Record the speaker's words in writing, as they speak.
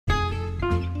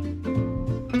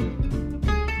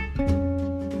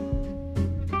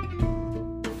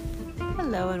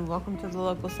welcome to the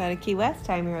local side of Key West.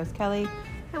 I'm your host, Kelly,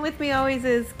 and with me always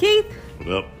is Keith. What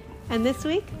up? And this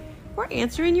week, we're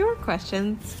answering your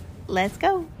questions. Let's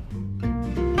go.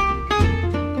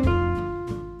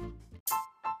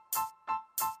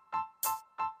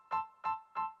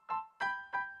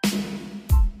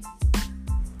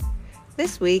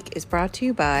 This week is brought to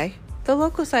you by the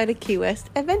local side of Key West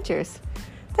Adventures.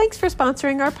 Thanks for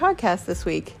sponsoring our podcast this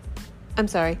week.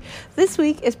 This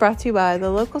week is brought to you by the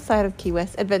local side of Key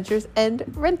West Adventures and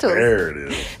Rentals. There it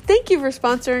is. Thank you for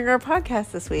sponsoring our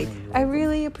podcast this week. I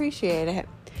really appreciate it.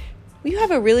 We have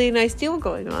a really nice deal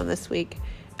going on this week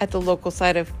at the local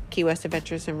side of Key West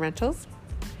Adventures and Rentals.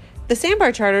 The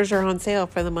Sandbar charters are on sale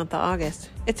for the month of August.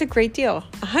 It's a great deal.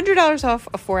 $100 off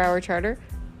a 4-hour charter,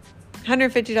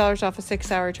 $150 off a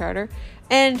 6-hour charter,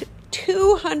 and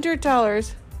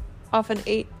 $200 off an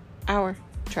 8-hour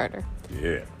charter.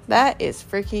 Yeah. That is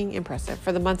freaking impressive.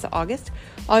 For the month of August,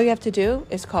 all you have to do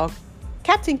is call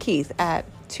Captain Keith at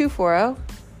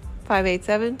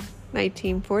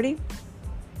 240-587-1940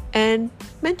 and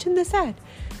mention this ad.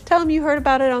 Tell him you heard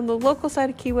about it on the local side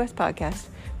of Key West podcast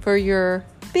for your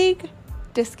big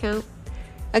discount.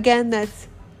 Again, that's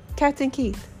Captain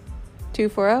Keith,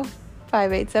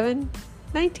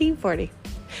 240-587-1940.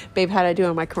 Babe, how'd I do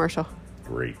on my commercial?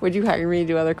 Great. Would you hire me to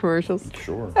do other commercials?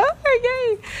 Sure. Oh,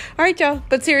 yay. All right, y'all.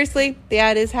 But seriously, the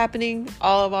ad is happening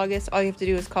all of August. All you have to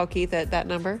do is call Keith at that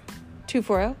number,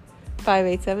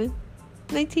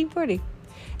 240-587-1940.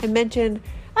 And mention,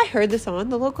 I heard this on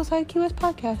the local side Key West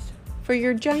podcast for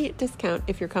your giant discount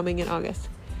if you're coming in August.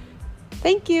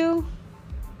 Thank you.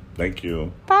 Thank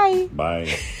you. Bye.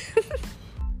 Bye.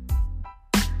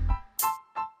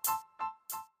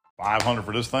 500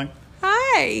 for this thing?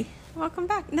 Hi. Welcome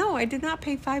back. No, I did not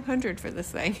pay $500 for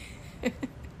this thing.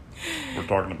 We're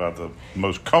talking about the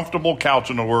most comfortable couch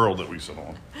in the world that we sit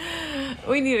on.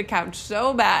 We need a couch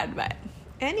so bad, but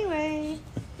anyway,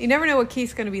 you never know what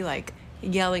Keith's going to be like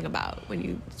yelling about when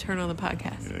you turn on the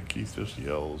podcast. Yeah, Keith just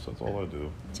yells. That's all I do.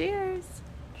 Cheers.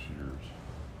 Cheers.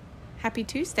 Happy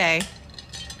Tuesday.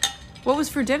 What was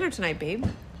for dinner tonight, babe?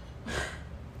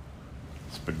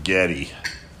 Spaghetti.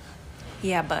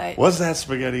 Yeah, but... Was that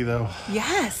spaghetti, though?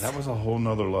 Yes. That was a whole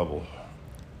nother level.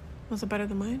 Was it better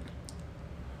than mine?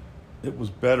 It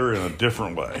was better in a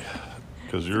different way.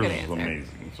 Because yours was answer.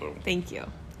 amazing. So, Thank you.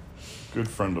 good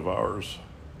friend of ours,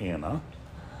 Anna,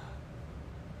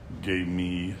 gave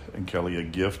me and Kelly a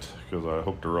gift because I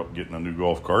hooked her up getting a new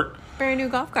golf cart. Brand new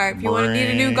golf cart. If you want to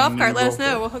need a new golf cart, let us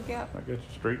know. We'll hook you up. I got you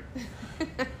straight.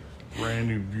 Brand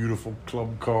new, beautiful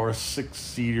club car,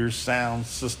 6-seater, sound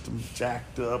system,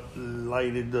 jacked up,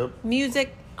 lighted up,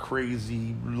 Music.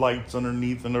 crazy lights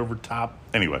underneath and over top.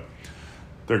 Anyway,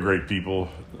 they're great people.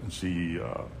 She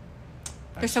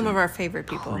They're some of our favorite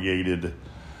people. created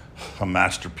a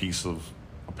masterpiece of,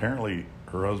 apparently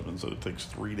her husband said it takes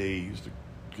 3 days to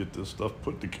get this stuff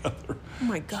put together. Oh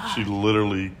my God. She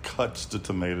literally cuts the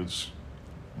tomatoes,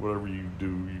 whatever you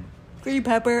do, Green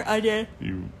pepper, onion.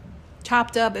 you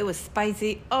Chopped up. It was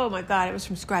spicy. Oh my God. It was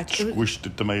from scratch. squish the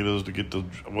tomatoes to get the,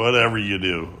 whatever you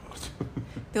do.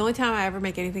 The only time I ever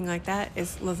make anything like that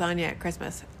is lasagna at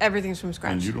Christmas. Everything's from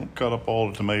scratch. And you don't cut up all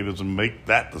the tomatoes and make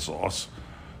that the sauce.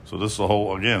 So this is a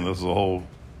whole,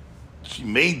 she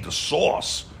made the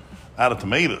sauce out of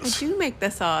tomatoes. I do make the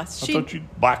sauce. I thought you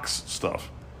box stuff.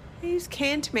 I use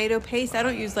canned tomato paste. I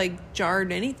don't use like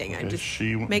jarred anything. I just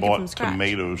She make it from bought scratch.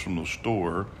 tomatoes from the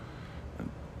store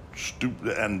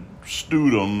and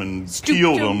stewed them and Stooped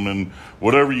peeled 'em. them and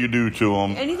whatever you do to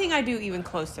them. Anything I do even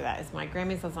close to that is my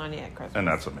Grammy's lasagna at Christmas. And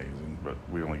that's amazing, but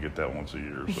we only get that once a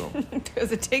year. So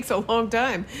Because it takes a long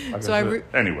time. Like So I said,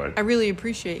 anyway, I really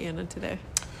appreciate Anna today.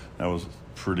 that was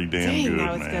pretty damn Dang, good,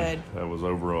 that was man. good. That was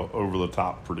over the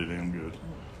top, pretty damn good.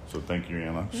 So thank you,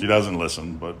 Anna. She doesn't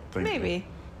listen, but thank you. Maybe.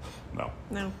 No,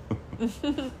 No.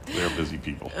 they're busy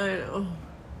people. I know.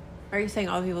 Are you saying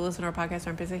all the people listening to our podcast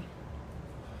aren't busy?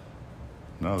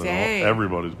 No, Dang.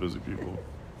 everybody's busy people.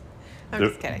 I'm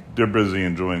just kidding. They're busy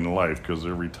enjoying the life because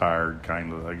they're retired,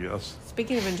 kind of, I guess.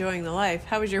 Speaking of enjoying the life,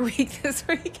 how was your week this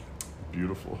week?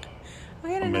 Beautiful. I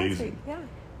had a nice Amazing. week. Yeah.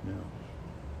 Yeah.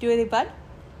 Do anything fun?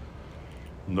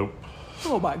 Nope.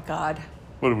 Oh my God.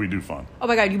 What did we do fun? Oh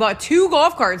my God. You bought 2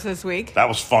 golf carts this week. That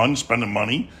was fun, spending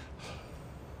money.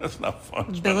 That's not fun.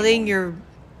 spending Building money. your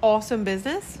awesome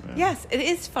business? Yeah. Yes, it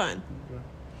is fun. Okay.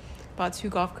 Bought 2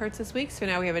 golf carts this week, so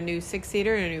now we have a new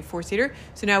 6-seater and a new 4-seater.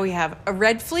 So now we have a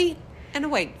red fleet and a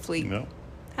white fleet. No.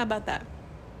 How about that?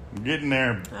 I'm getting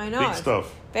there. I know. Big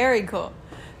stuff. Very cool.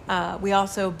 We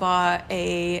also bought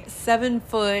a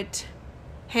 7-foot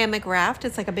hammock raft.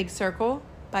 It's like a big circle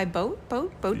by Boat?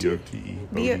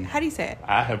 Boaty. How do you say it?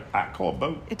 I call it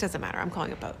Boat. It doesn't matter. I'm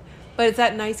calling it Boat. But it's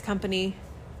that nice company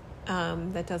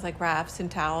that does like rafts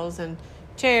and towels and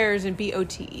chairs and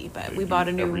BOTE. But we bought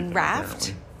a new raft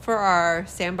apparently. for our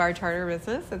Sandbar charter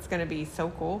business. It's going to be so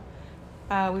cool.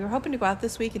 We were hoping to go out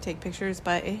this week and take pictures,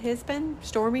 but it has been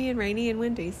stormy and rainy and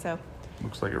windy. So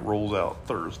Looks like it rolls out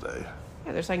Thursday.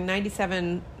 yeah, there's like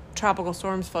 97 tropical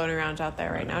storms floating around out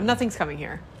there right now. Nothing's coming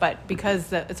here, but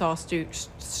because it's all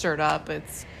stirred up,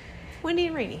 it's windy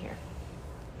and rainy here.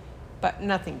 But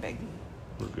nothing big.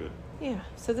 We're good. Yeah,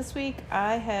 so this week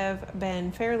I have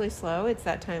been fairly slow. It's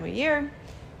that time of year.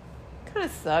 Kind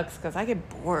of sucks because I get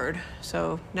bored.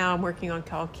 So now I'm working on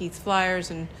Cal Keith's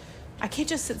flyers, and I can't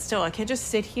just sit still. I can't just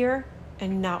sit here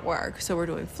and not work. So we're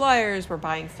doing flyers, we're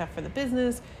buying stuff for the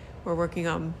business, we're working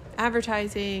on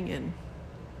advertising, and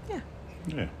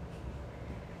Yeah.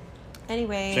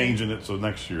 Anyway. Changing it so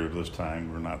next year this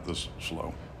time we're not this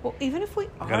slow. Well, even if we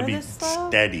Gotta are be this slow,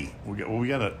 steady. We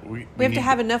have to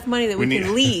have enough money that we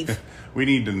can leave. We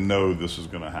need to know this is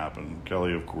going to happen.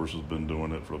 Kelly, of course, has been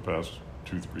doing it for the past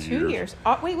 2-3 years. 2 years.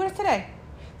 Oh, wait, what is today?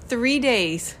 3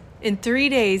 days. In 3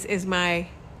 days is my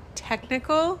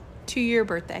technical 2-year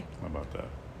birthday. How about that?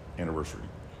 Anniversary.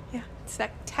 Yeah,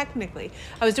 technically.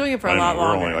 I was doing it for a I lot know, we're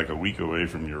longer. only like a week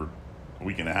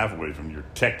and a half away from your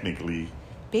technically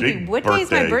Baby, big what birthday. day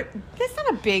is my birthday? That's not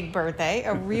a big birthday,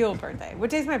 a real birthday. What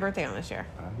day is my birthday on this year?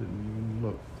 I didn't even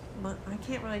look. Well, I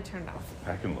can't really turn it off.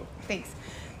 I can look. Thanks.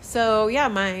 So, yeah,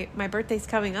 my birthday's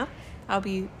coming up. How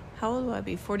old will I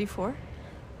be? 44?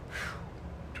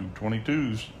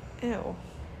 222s. Ew.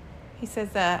 He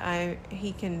says that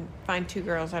he can find 2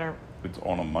 girls that are It's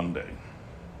on a Monday.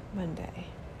 Monday.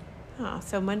 Oh,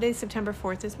 so Monday, September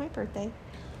 4th is my birthday.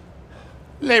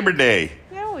 Labor Day.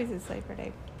 It always is Labor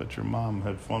Day. But your mom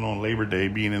had fun on Labor Day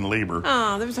being in labor.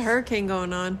 Oh, there was a hurricane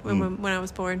going on when I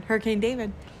was born. Hurricane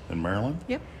David. In Maryland?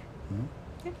 Yep. Mm-hmm.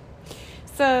 Yep.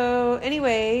 So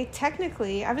anyway,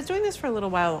 technically, I was doing this for a little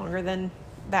while longer than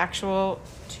the actual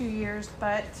 2 years,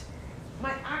 but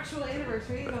my actual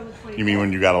anniversary is on the 25th. You mean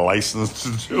when you got a license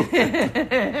to do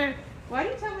it? Why do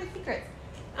you tell my secrets?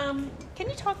 Can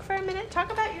you talk for a minute?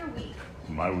 Talk about your week.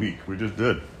 My week. We just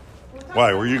did.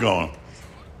 Why? Where are you going?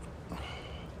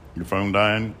 Your phone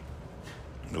dying?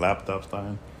 Your laptop's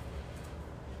dying?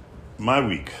 My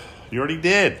week. You already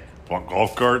did. Bought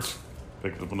golf carts.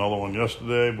 Picked up another one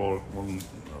yesterday. Bought one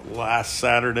last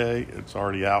Saturday. It's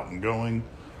already out and going.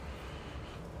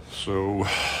 So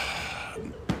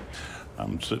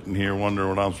I'm sitting here wondering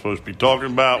what I'm supposed to be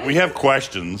talking about. We have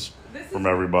questions from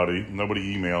everybody.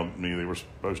 Nobody emailed me. They were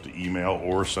supposed to email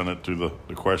or send it to the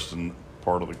question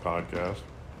part of the podcast.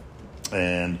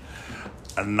 And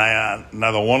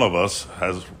neither one of us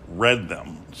has read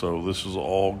them. So this is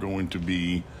all going to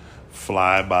be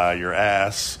fly by your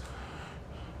ass,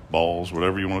 balls,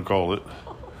 whatever you want to call it.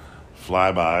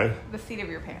 Fly by. The seat of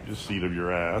your pants. The seat of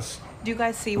your ass. Do you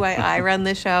guys see why I run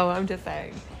this show? I'm just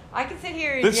saying. I can sit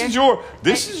here and This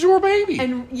is your baby.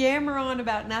 and yammer on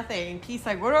about nothing. And Keith's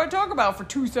like, what do I talk about for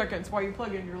 2 seconds while you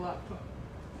plug in your laptop?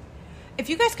 If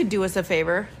you guys could do us a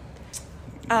favor,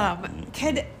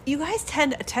 could you guys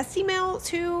send a test email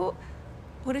to,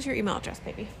 what is your email address,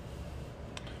 baby?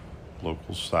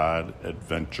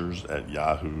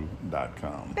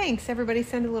 localsideadventures@yahoo.com. Thanks, everybody.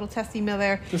 Send a little test email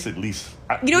there. Just at least,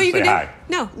 You know what you can do? Hi.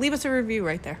 No, leave us a review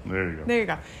right there. There you go. There you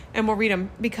go. And we'll read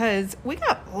them because we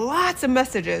got lots of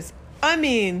messages. I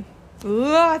mean,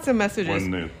 lots of messages.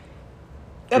 When the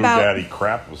About- GoDaddy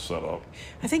crap was set up.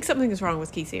 I think something is wrong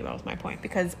with Keith's email is my point.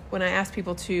 Because when I ask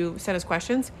people to send us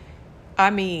questions, I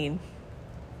mean,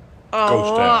 a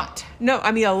Ghost lot. town. No,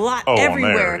 I mean a lot Oh,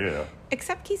 everywhere. on there, yeah.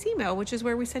 Except Keith's email, which is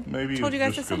where we said, Maybe told you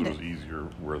guys to just send because it. it was easier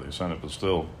where they sent it, but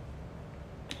still,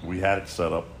 we had it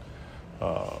set up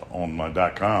on my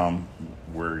 .com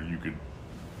where you could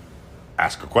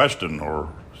ask a question or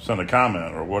send a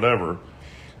comment or whatever.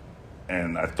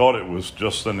 And I thought it was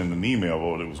just sending an email,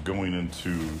 but it was going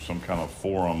into some kind of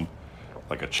forum,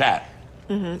 like a chat.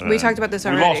 Mm-hmm. We talked about this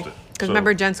we already. lost it. Because So-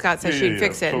 remember, Jen Scott said Yeah, she'd yeah,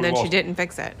 fix it, so and we then she lost it. didn't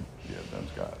fix it. Yeah, Jen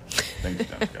Scott. Thanks,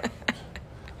 Jen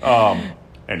Scott.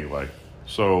 Anyway,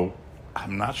 so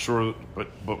I'm not sure,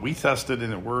 but we tested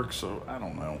and it works, so I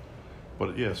don't know.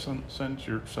 But yeah, send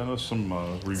us some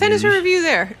reviews. Send us a review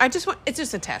there. It's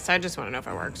just a test. I just want to know if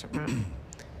it works or not.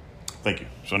 Thank you.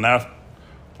 So now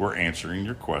we're answering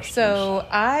your questions. So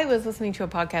I was listening to a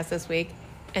podcast this week,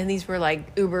 and these were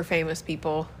like uber famous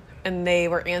people, and they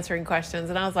were answering questions,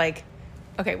 and I was like,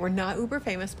 okay, we're not uber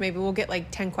famous. Maybe we'll get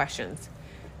like 10 questions,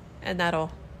 and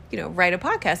that'll, write a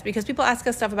podcast because people ask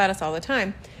us stuff about us all the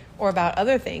time or about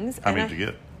other things. How many did you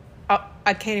get?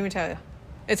 I can't even tell you.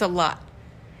 It's a lot.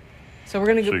 So we're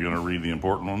going So to you're going to read the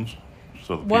important ones?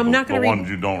 So the, Well, I'm not gonna the read- ones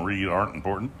you don't read aren't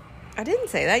important? I didn't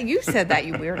say that. You said that,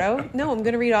 you weirdo. No, I'm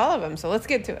going to read all of them. So let's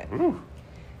get to it. Ooh.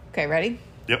 Okay, ready?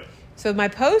 Yep. So my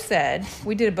post said,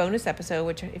 we did a bonus episode,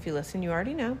 which if you listen, you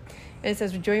already know. And it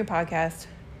says, enjoy your podcast,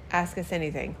 ask us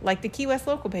anything. Like the Key West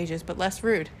local pages, but less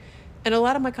rude. And a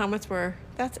lot of my comments were,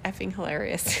 that's effing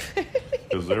hilarious.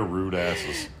 Because they're rude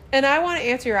asses. And I want to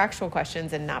answer your actual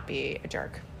questions and not be a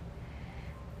jerk.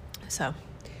 So,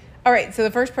 all right. So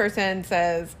the first person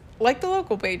says, like the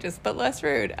local pages, but less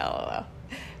rude. LOL.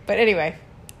 But anyway,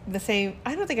 the same.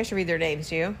 I don't think I should read their names,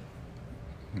 do you?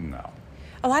 No.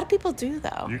 A lot of people do,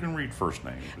 though. You can read first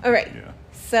names. All right. Yeah.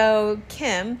 So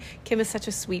Kim is such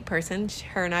a sweet person.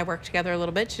 Her and I work together a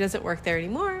little bit. She doesn't work there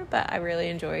anymore, but I really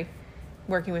enjoy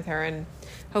working with her, and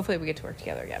hopefully we get to work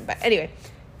together again. But anyway,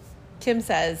 Kim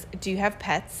says, do you have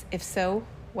pets? If so,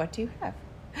 what do you have?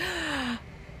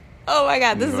 Oh my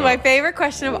God, this is my favorite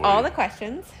question of all the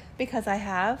questions, because I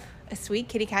have a sweet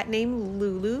kitty cat named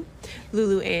Lulu,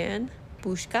 Lulu Ann,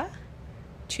 Bushka,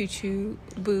 Choo Choo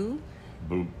Boo,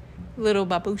 Boo. Little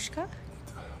Babushka,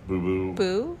 Boo Boo.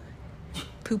 Boo,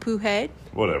 Poo Poo Head.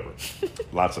 Whatever.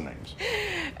 Lots of names.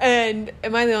 And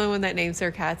am I the only one that names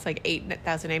their cats like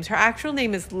 8,000 names? Her actual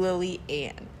name is Lily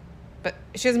Ann, but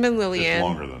she hasn't been Lily It's Ann.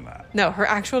 longer than that. No, her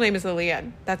actual name is Lily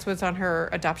Ann. That's what's on her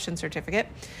adoption certificate.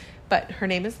 But her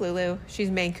name is Lulu. She's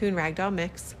Maine Coon Ragdoll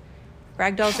mix.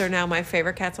 Ragdolls are now my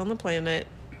favorite cats on the planet.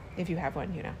 If you have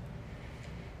one, you know.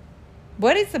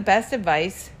 What is the best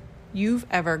advice you've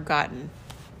ever gotten?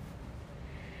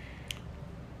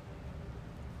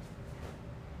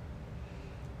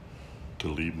 To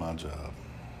leave my job.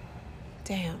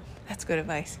 Damn, that's good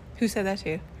advice. Who said that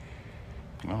to you?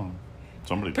 No.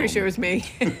 Somebody Pretty told sure it me.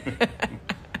 was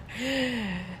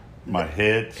me. My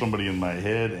head, somebody in my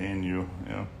head, and you,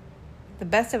 yeah. The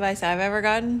best advice I've ever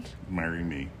gotten? Marry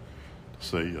me.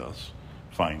 Say yes.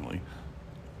 Finally.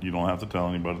 You don't have to tell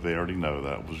anybody. They already know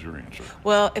that was your answer.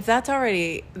 Well, if that's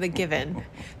already the given,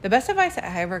 the best advice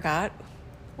I ever got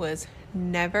was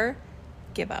never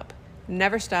give up.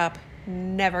 Never stop.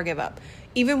 Never give up.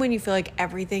 Even when you feel like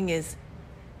everything is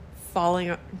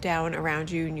falling down around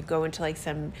you and you go into like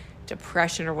some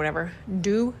depression or whatever,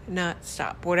 do not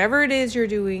stop. Whatever it is you're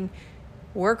doing,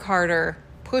 work harder,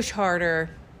 push harder.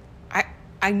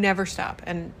 I never stop.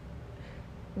 And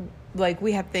like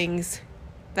we have things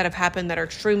that have happened that are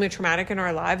extremely traumatic in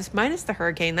our lives, minus the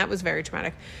hurricane. That was very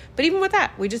traumatic. But even with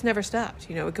that, we just never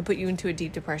stopped. You know, it could put you into a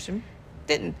deep depression.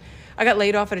 Didn't. I got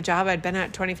laid off at a job I'd been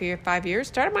at 25 years,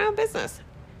 started my own business.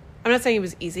 I'm not saying it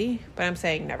was easy, but I'm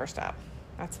saying never stop.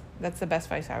 That's the best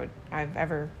advice I've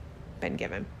ever been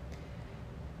given.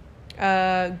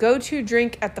 Go to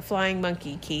drink at the Flying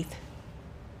Monkey, Keith.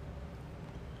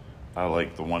 I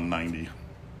like the 190.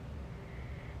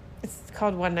 It's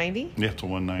called 190? Yeah, it's a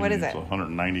 190. What is it's it?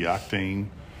 190 octane.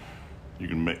 You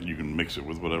can mix it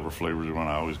with whatever flavors you want.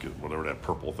 I always get whatever that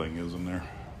purple thing is in there.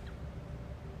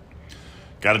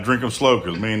 Got to drink them slow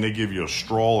because, man, they give you a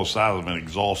straw the size of an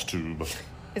exhaust tube.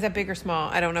 Is that big or small?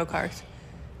 I don't know cars.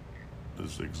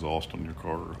 Is the exhaust on your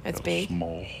car It's got big. a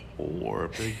small hole or a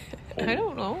big hole? I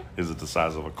don't know. Is it the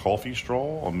size of a coffee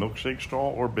straw, a milkshake straw,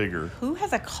 or bigger? Who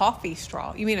has a coffee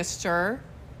straw? You mean a stir?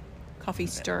 Coffee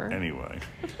stir? Anyway,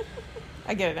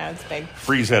 I get it now. It's big.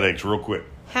 freeze headaches real quick.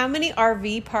 How many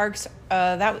RV parks?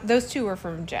 Those two were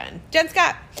from Jen. Jen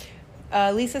Scott.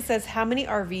 Lisa says, how many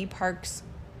RV parks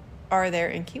are there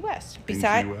in Key West? Key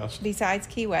West? Besides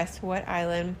Key West, what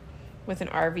island with an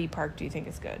RV park do you think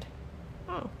is good?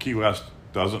 Oh. Key West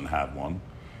doesn't have one.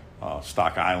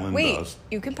 Stock Island Wait, does.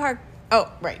 you can park.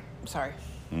 Oh, right. Sorry.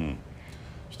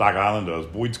 Stock Island does.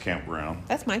 Boyd's Campground.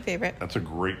 That's my favorite. That's a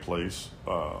great place.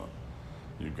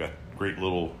 You've got great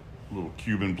little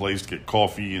Cuban place to get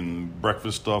coffee and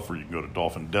breakfast stuff, or you can go to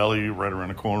Dolphin Deli right around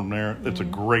the corner from there. It's a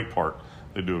great park.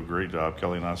 They do a great job.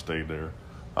 Kelly and I stayed there.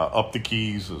 Up the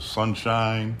Keys is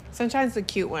Sunshine. Sunshine's the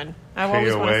cute one. I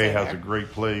always want to KOA stay has there. a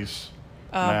great place.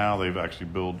 Now they've actually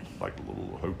built like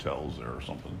little hotels there or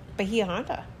something. Bahia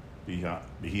Honda.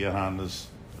 Bahia Honda's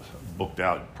booked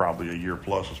out probably a year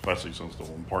plus, especially since the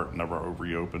one part never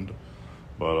reopened.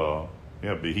 But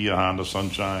yeah, Bahia Honda,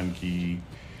 Sunshine Key,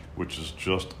 which is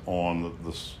just on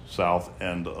the south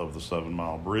end of the 7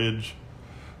 Mile Bridge.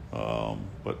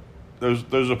 But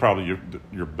those are probably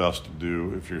your best to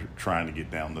do if you're trying to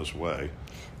get down this way.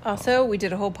 Also, we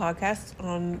did a whole podcast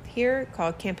on here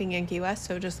called Camping in Key West,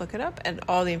 so just look it up, and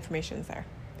all the information's there.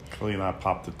 Kelly and I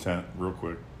popped the tent real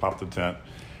quick. Popped the tent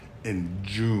in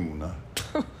June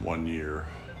one year.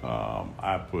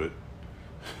 I put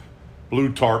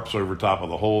blue tarps over top of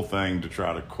the whole thing to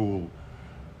try to cool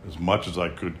as much as I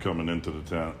could coming into the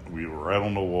tent. We were right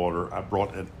on the water. I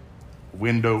brought a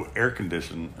window air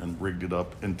condition and rigged it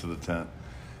up into the tent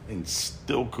and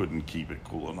still couldn't keep it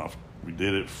cool enough. We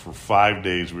did it for 5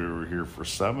 days. We were here for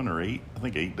 7 or 8, I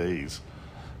think 8 days,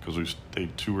 because we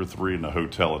stayed 2 or 3 in the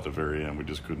hotel at the very end. We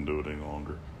just couldn't do it any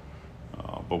longer.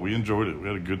 But we enjoyed it. We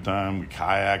had a good time. We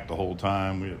kayaked the whole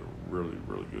time. We had a really,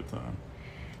 really good time.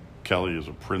 Kelly is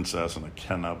a princess, and I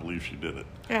cannot believe she did it.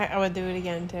 I would do it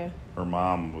again, too. Her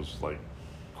mom was like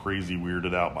crazy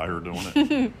weirded out by her doing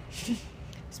it.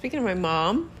 Speaking of my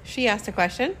mom, she asked a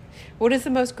question. What is the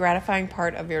most gratifying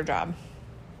part of your job?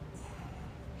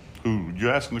 Who? You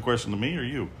asking the question to me or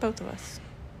you? Both of us.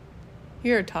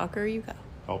 You're a talker, you go.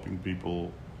 Helping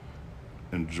people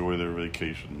enjoy their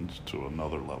vacations to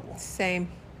another level. Same.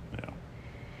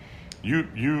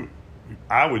 Yeah.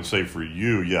 I would say for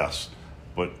you, yes.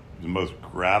 But the most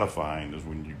gratifying is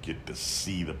when you get to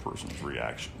see the person's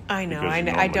reaction. I know.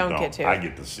 I don't get to. I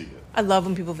get to see it. I love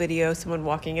when people video someone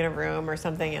walking in a room or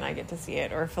something and I get to see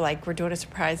it. Or if like we're doing a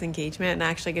surprise engagement and I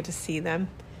actually get to see them.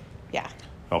 Yeah.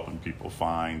 Helping people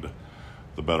find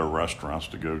the better restaurants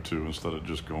to go to instead of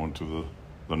just going to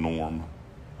the norm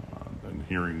and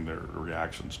hearing their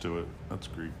reactions to it. That's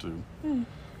great too.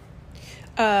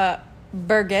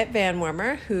 Birgit Van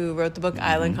Wormer, who wrote the book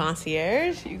Island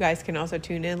Concierge. You guys can also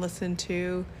tune in, listen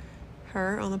to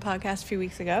her on the podcast a few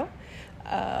weeks ago.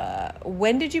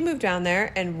 When did you move down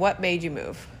there and what made you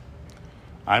move?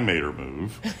 I made her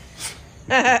move.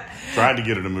 Tried to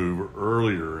get her to move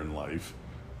earlier in life.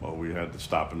 Well, we had to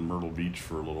stop in Myrtle Beach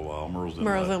for a little while.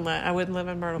 Myrtle's Inlet. I wouldn't live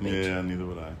in Myrtle Beach. Yeah, neither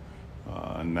would I.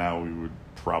 And now we would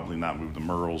probably not move to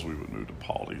Myrtle's. We would move to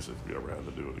Pawleys if we ever had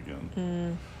to do it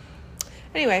again.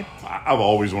 Anyway. I've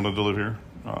always wanted to live here.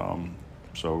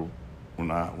 So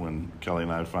when Kelly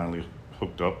and I finally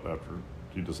hooked up after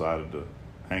she decided to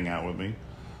hang out with me,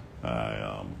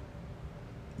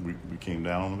 we came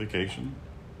down on a vacation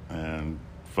and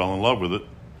fell in love with it.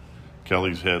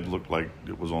 Kelly's head looked like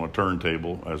it was on a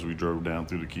turntable as we drove down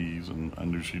through the Keys, and I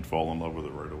knew she'd fall in love with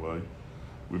it right away.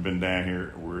 We've been down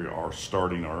here. We are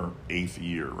starting our 8th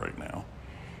year right now.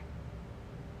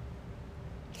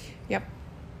 Yep.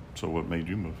 So what made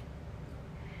you move?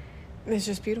 It's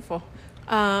just beautiful.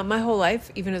 My whole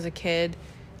life, even as a kid,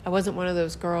 I wasn't one of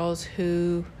those girls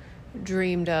who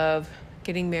dreamed of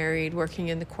getting married, working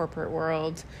in the corporate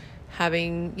world,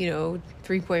 having,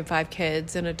 3.5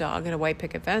 kids and a dog and a white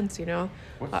picket fence,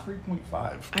 What's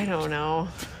 3.5? I don't know.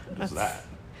 What's that?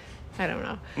 I don't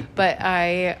know. But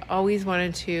I always thought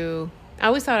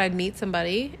I'd meet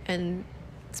somebody and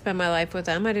spend my life with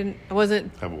them. I wasn't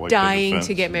dying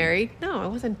to get married. No, I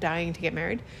wasn't dying to get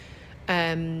married.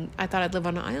 I thought I'd live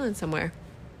on an island somewhere.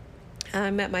 And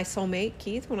I met my soulmate,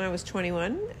 Keith, when I was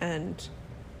 21, and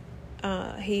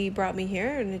he brought me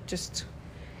here, and it just,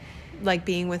 like,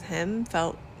 being with him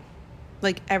felt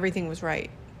like everything was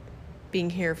right. Being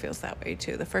here feels that way,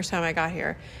 too. The first time I got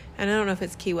here, and I don't know if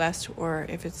it's Key West or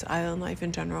if it's island life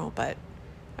in general, but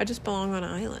I just belong on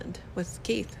an island with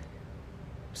Keith.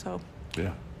 So...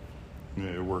 Yeah,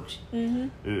 it works.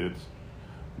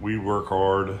 We work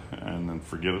hard and then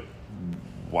forget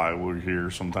why we're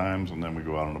here sometimes, and then we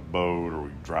go out on a boat or we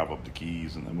drive up the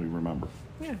Keys, and then we remember.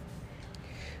 Yeah.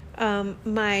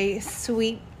 My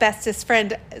sweet bestest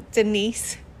friend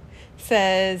Denise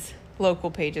says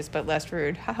local pages, but less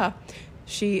rude. Haha.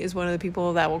 She is one of the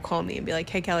people that will call me and be like,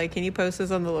 "Hey Kelly, can you post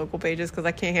this on the local pages because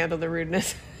I can't handle the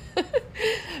rudeness."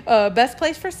 Best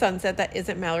place for sunset that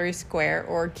isn't Mallory Square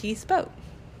or Keith's Boat?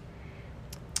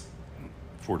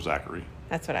 Fort Zachary.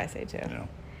 That's what I say too. Yeah,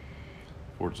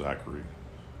 Fort Zachary,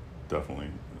 definitely.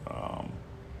 No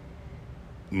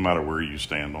matter where you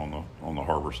stand on the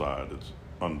harbor side, it's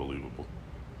unbelievable.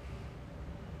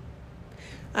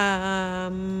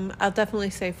 I'll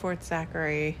definitely say Fort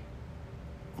Zachary.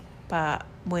 But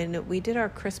when we did our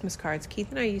Christmas cards, Keith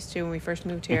and I used to, when we first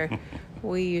moved here,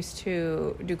 we used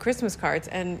to do Christmas cards.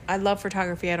 And I love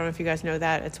photography. I don't know if you guys know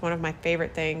that. It's one of my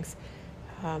favorite things.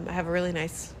 I have a really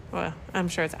nice, well, I'm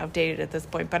sure it's outdated at this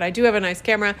point, but I do have a nice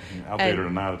camera. Outdated or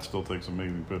not, it still takes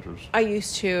amazing pictures. I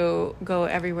used to go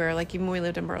everywhere. Like even when we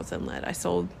lived in Myrtle's Inlet, I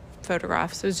sold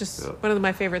photographs. It was just one of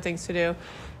my favorite things to do.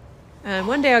 And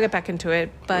one day I'll get back into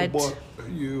it. But I bought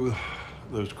you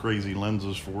those crazy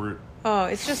lenses for it. Oh,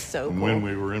 it's just so cool. When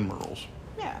we were in Myrtle's.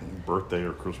 Yeah. Birthday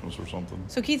or Christmas or something.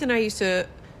 So Keith and I used to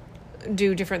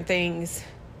do different things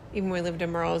even when we lived in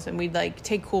Myrtle's, and we'd like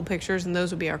take cool pictures, and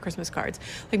those would be our Christmas cards.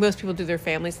 Like most people do their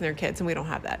families and their kids, and we don't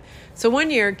have that. So one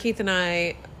year Keith and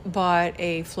I bought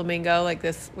a flamingo like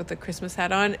this with a Christmas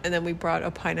hat on, and then we brought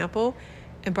a pineapple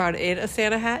and brought it a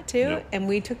Santa hat too. Yep. And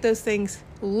we took those things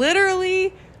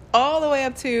literally all the way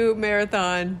up to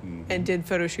Marathon and did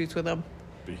photo shoots with them.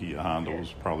 Bahia Honda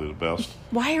was probably the best.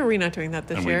 Why are we not doing that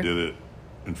this year? And we did it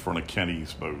in front of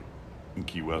Kenny's boat in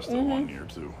Key West that one year,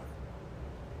 too.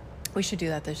 We should do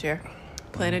that this year.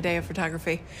 Plan a day of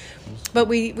photography. But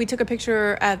we took a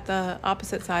picture at the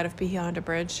opposite side of Bahia Honda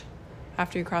Bridge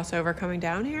after you cross over coming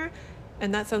down here.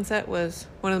 And that sunset was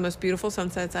one of the most beautiful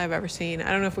sunsets I've ever seen.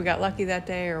 I don't know if we got lucky that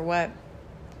day or what.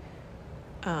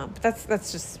 But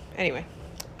that's just... Anyway,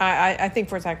 I think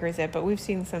Fort Zachary is it, but we've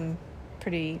seen some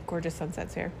pretty gorgeous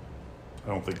sunsets here. I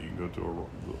don't think you can go to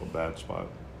a bad spot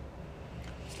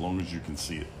as long as you can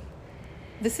see it.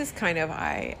 This is kind of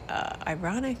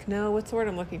ironic. No, what's the word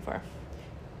I'm looking for?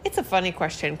 It's a funny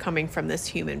question coming from this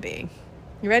human being.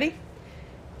 You ready?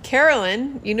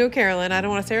 Carolyn, you know Carolyn. I don't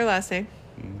want to say her last name.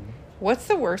 What's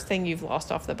the worst thing you've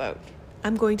lost off the boat?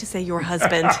 I'm going to say your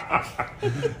husband.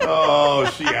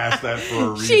 Oh, she asked that for a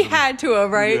reason. She had to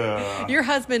have, right? Yeah. Your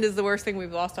husband is the worst thing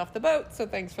we've lost off the boat, so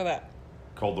thanks for that.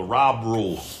 Called the Rob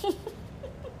Rule.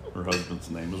 Her husband's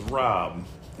name is Rob.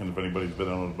 And if anybody's been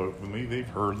on a boat with me, they've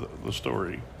heard the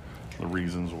story. The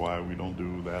reasons why we don't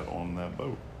do that on that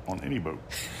boat. On any boat.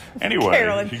 Anyway,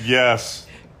 Carolyn. Yes.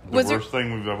 The worst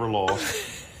thing we've ever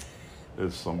lost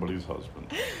is somebody's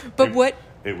husband. But what...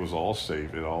 It was all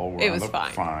safe. It all It was wound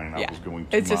up fine. I Yeah. was going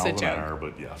 2 It's just miles a an joke. hour,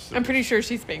 but yes. I'm pretty sure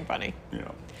she's being funny. Yeah.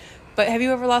 But have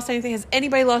you ever lost anything? Has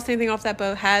anybody lost anything off that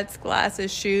boat? Hats,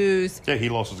 glasses, shoes? Yeah, he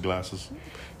lost his glasses.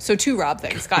 So 2 Rob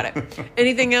things. Got it.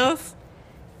 Anything else?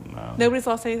 No. Nobody's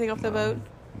lost anything off the boat?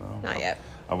 No. Not yet.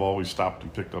 I've always stopped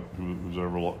and picked up who's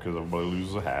ever lost, because everybody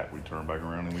loses a hat. We turn back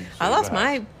around and we I save lost the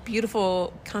hat. my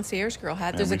beautiful concierge girl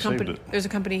hat. And There's we a company. saved it. There's a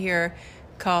company here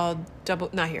called Double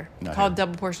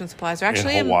Portion Supplies. They're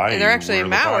actually Hawaii, they're actually in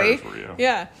where the Maui. fires were,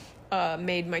 Yeah.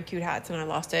 Made my cute hats and I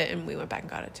lost it and we went back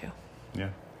and got it too. Yeah.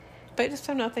 But just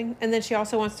so nothing. And then she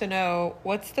also wants to know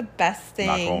what's the best thing.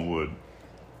 Knock on wood.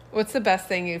 What's the best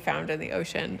thing you found in the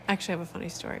ocean? Actually, I have a funny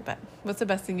story, but what's the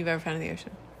best thing you've ever found in the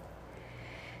ocean?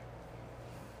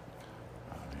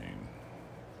 I mean,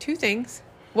 2 things.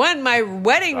 One, my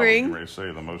wedding ring. I was going to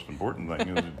say the most important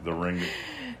thing is the ring that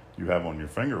you have on your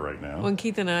finger right now. When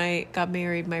Keith and I got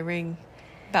married, my ring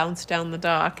bounced down the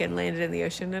dock and landed in the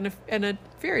ocean, and a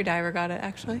ferry diver got it,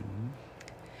 actually. Mm-hmm.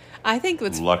 I think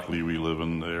what's... Luckily, we live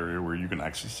in the area where you can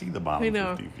actually see the bottom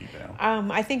 50 feet down.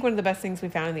 I think one of the best things we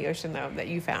found in the ocean, though, that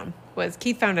you found, was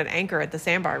Keith found an anchor at the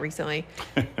sandbar recently.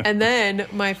 And then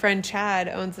my friend Chad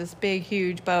owns this big,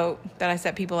 huge boat that I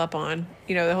set people up on,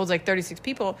 that holds like 36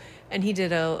 people. And he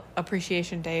did a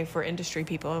appreciation day for industry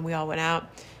people, and we all went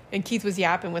out. And Keith was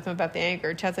yapping with him about the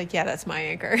anchor. Chad's like, yeah, that's my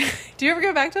anchor. Do you ever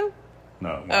go back to him?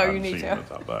 No. Oh, you need to.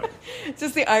 It's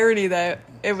just the irony that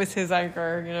it was his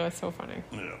anchor. It's so funny.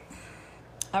 Yeah.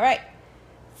 All right.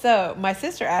 So my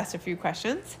sister asked a few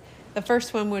questions. The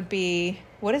first one would be,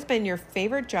 what has been your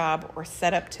favorite job or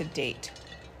setup to date?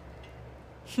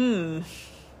 My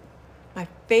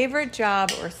favorite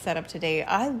job or setup to date.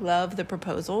 I love the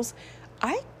proposals.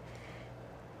 I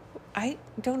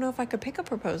don't know if I could pick a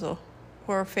proposal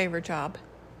or a favorite job.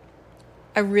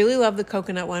 I really love the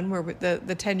coconut one where the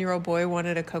 10-year-old boy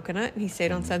wanted a coconut and he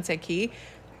stayed on Sunset Key.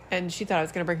 And she thought I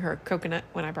was going to bring her a coconut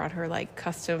when I brought her like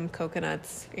custom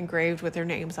coconuts engraved with their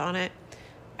names on it.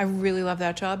 I really love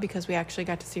that job because we actually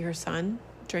got to see her son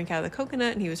drink out of the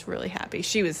coconut and he was really happy.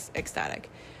 She was ecstatic.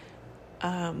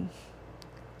 The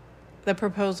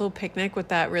proposal picnic with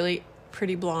that really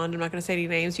pretty blonde, I'm not going to say any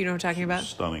names. You know what I'm talking about?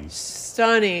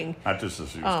 Stunning. Not just that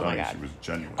she was stunning, she was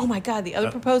genuine. Oh my God. The other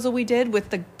proposal we did with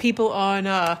the people on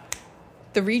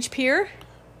the Reach Pier.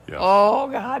 Yes. Oh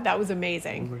God, that was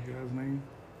amazing. What was that guy's name?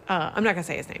 I'm not going to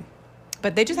say his name.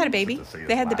 But they just had a baby.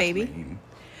 They had the baby.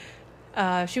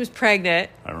 Name. She was pregnant.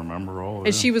 I remember all of it.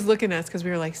 And she was looking at us because we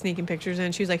were like sneaking pictures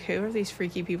in. She was like, who are these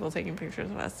freaky people taking pictures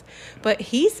of us? But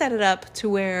he set it up to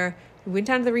where we went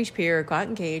down to the Reach Pier, got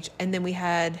engaged, and then we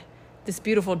had this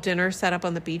beautiful dinner set up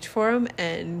on the beach for him.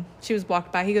 And she was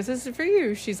walked by. He goes, this is for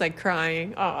you. She's like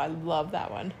crying. Oh, I love that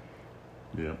one.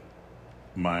 Yeah.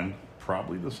 Mine,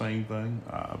 probably the same thing.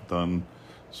 I've done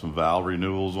some vow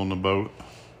renewals on the boat.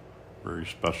 Very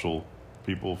special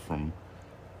people from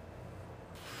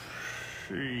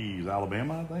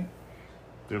Alabama, I think.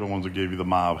 They're the ones that gave you the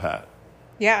mob hat.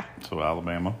 Yeah. So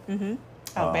Alabama. Mm-hmm.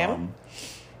 Alabama.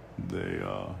 They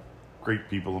great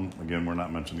people. Again, we're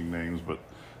not mentioning names, but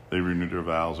they renewed their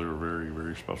vows. They were very,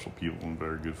 very special people and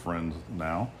very good friends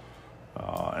now.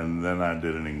 And then I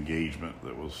did an engagement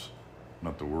that was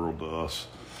meant the world to us.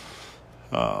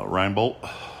 Rheinbolt.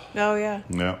 Oh, yeah.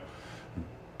 Yeah.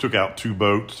 Took out 2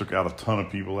 boats, took out a ton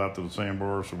of people out to the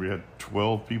sandbar, so we had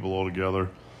 12 people all together,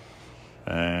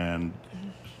 and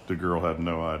the girl had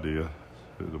no idea.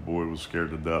 The boy was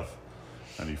scared to death,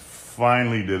 and he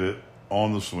finally did it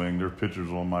on the swing. There are pictures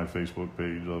on my Facebook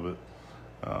page of it,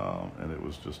 and it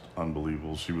was just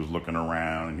unbelievable. She was looking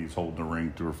around, and he's holding the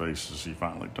ring to her face as she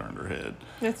finally turned her head.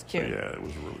 That's cute. So, yeah, it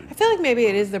was really... I feel like maybe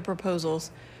it is the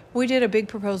proposals. We did a big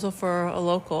proposal for a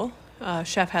local,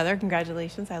 Chef Heather.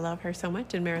 Congratulations. I love her so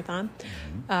much in Marathon.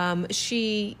 Mm-hmm.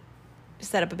 She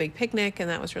set up a big picnic,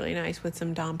 and that was really nice with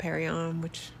some Dom Perignon,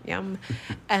 which, yum.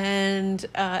 And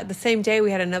the same day, we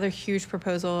had another huge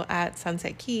proposal at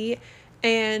Sunset Key,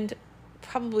 and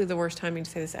probably the worst timing to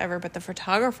say this ever, but the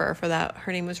photographer for that,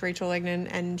 her name was Rachel Lignan,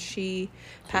 and she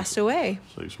passed away.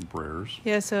 Say some prayers.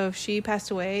 Yeah, so she passed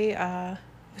away. It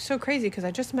was so crazy because I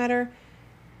just met her,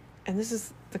 and this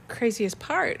is the craziest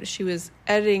part. She was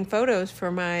editing photos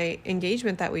for my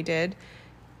engagement that we did,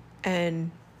 and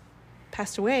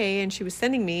passed away, and she was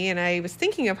sending me, and I was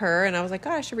thinking of her, and I was like,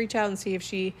 oh, I should reach out and see if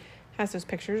she has those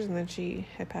pictures, and then she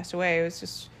had passed away. It was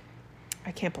just,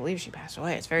 I can't believe she passed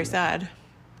away. It's very sad.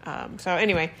 So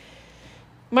anyway,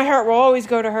 my heart will always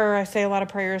go to her. I say a lot of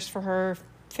prayers for her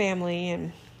family,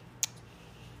 and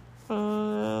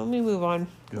let me move on,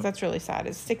 because that's really sad.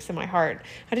 It sticks in my heart.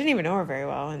 I didn't even know her very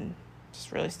well, and it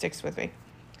just really sticks with me.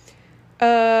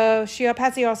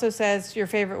 Patsy also says, your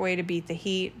favorite way to beat the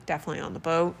heat, definitely on the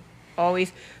boat.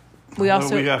 Always. We have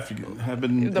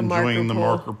been enjoying the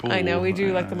marker pool. I know, we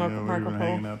do like the marker we've been pool.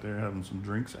 hanging out there, having some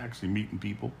drinks, actually meeting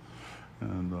people,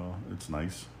 and it's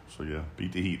nice. So yeah,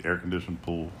 beat the heat. Air-conditioned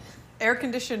pool.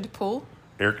 Air-conditioned pool?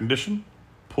 Air-conditioned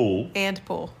pool. And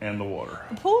pool. And the water.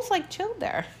 The pool's like chilled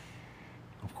there.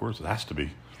 Of course, it has to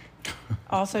be.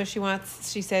 Also,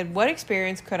 she said, what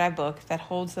experience could I book that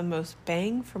holds the most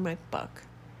bang for my buck?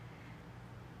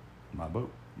 My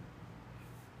boat.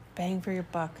 Bang for your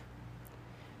buck.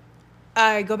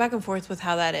 I go back and forth with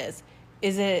how that is.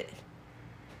 Is it,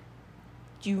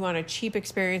 do you want a cheap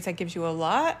experience that gives you a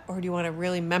lot, or do you want a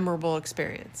really memorable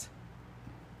experience?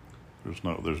 There's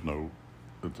no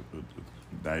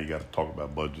now you got to talk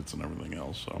about budgets and everything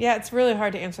else. So. Yeah, it's really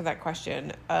hard to answer that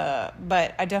question.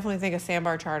 But I definitely think a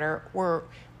sandbar charter, or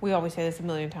we always say this a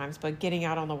million times, but getting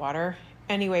out on the water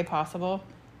any way possible,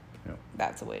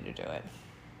 that's a way to do it.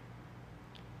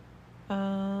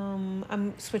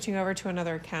 I'm switching over to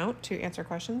another account to answer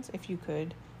questions, if you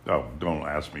could. Oh, don't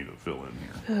ask me to fill in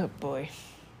here. Oh, boy.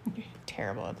 You're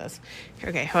terrible at this.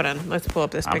 Okay, hold on. Let's pull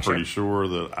up this picture. I'm pretty sure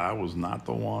that I was not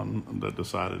the one that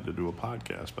decided to do a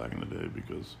podcast back in the day,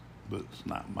 because that's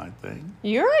not my thing.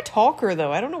 You're a talker,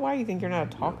 though. I don't know why you think you're not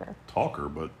a talker. Talker,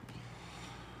 but...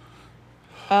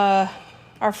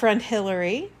 Our friend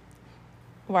Hillary,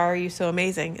 why are you so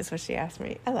amazing, is what she asked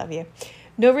me. I love you.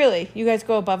 No, really. You guys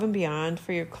go above and beyond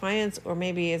for your clients, or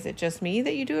maybe is it just me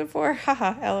that you do it for?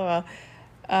 Haha, LOL.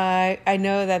 I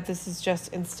know that this is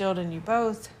just instilled in you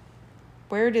both.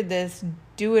 Where did this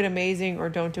do it amazing or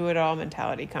don't do it all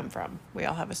mentality come from? We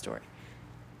all have a story.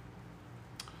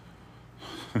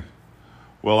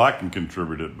 Well, I can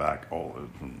contribute it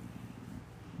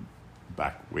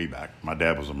way back. My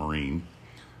dad was a Marine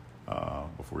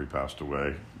before he passed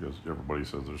away, because everybody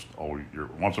says there's always,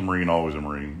 once a Marine, always a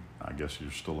Marine. I guess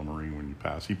you're still a Marine when you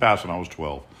pass. He passed when I was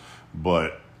 12,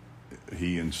 but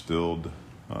he instilled,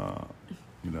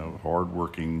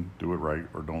 hard-working, do it right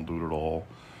or don't do it at all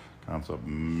concept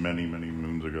many, many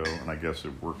moons ago, and I guess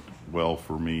it worked well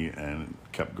for me and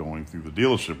kept going through the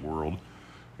dealership world,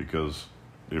 because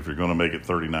if you're going to make it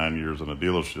 39 years in a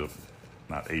dealership,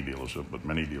 not a dealership, but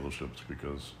many dealerships,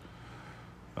 because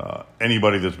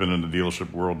anybody that's been in the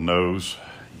dealership world knows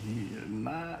you're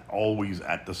not always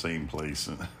at the same place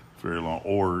very long,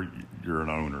 or you're an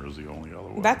owner is the only other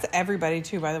way. That's everybody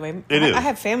too, by the way. It is. I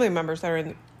have family members that are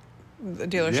in the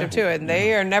dealership too, and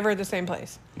they are never the same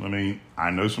place. I mean, I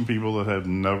know some people that have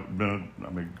never been.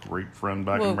 A great friend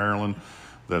back in Maryland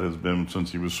that has been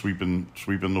since he was sweeping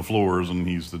the floors, and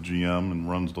he's the GM and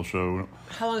runs the show.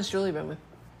 How long has Julie been with?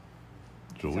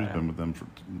 Julie's been with them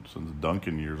since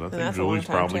Duncan years. I think Julie's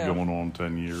probably going on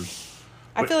 10 years.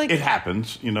 I feel like it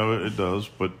happens, it does.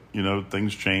 But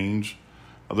things change.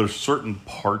 There's certain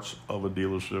parts of a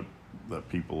dealership that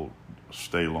people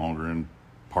stay longer in.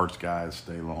 Parts guys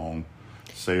stay long.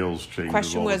 Sales changes. The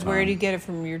question was, where do you get it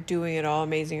from? You're doing it all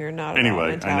amazing or not?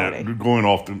 Anyway, and going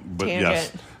off, but tangent.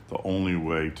 Yes, the only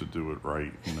way to do it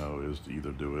right, is to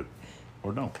either do it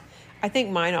or don't. I think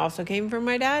mine also came from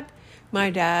my dad. My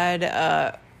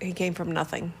dad, he came from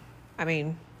nothing. I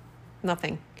mean,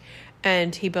 nothing.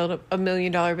 And he built $1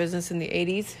 million business in the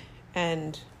 80s.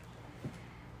 And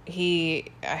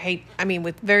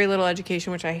with very little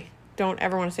education, which I don't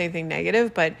ever want to say anything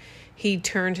negative, but he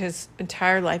turned his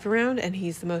entire life around, and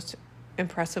he's the most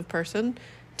impressive person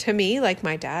to me. Like,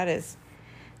 my dad is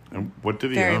And what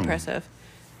did he Very own? impressive.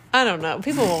 I don't know.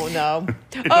 People won't know.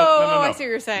 No, I see what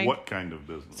you're saying. What kind of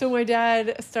business? So my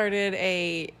dad started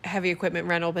a heavy equipment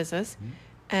rental business,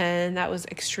 and that was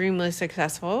extremely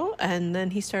successful. And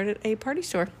then he started a party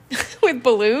store with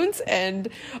balloons and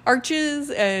arches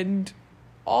and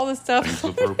all the stuff. Things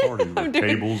to throw parties I'm with, doing-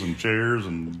 tables and chairs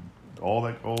and all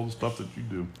the stuff that you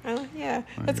do. Yeah,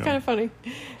 you that's go. kind of funny.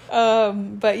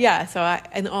 But yeah, so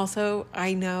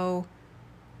I know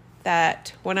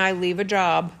that when I leave a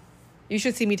job, you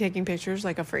should see me taking pictures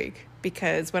like a freak,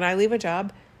 because when I leave a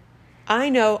job, I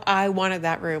know I wanted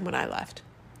that room when I left.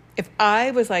 If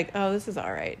I was like, oh, this is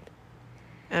all right.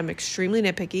 I'm extremely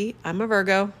nitpicky. I'm a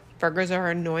Virgo. Virgos are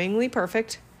annoyingly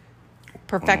perfect.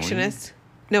 Perfectionists.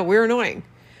 No, we're annoying.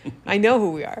 I know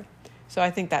who we are. So I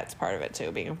think that's part of it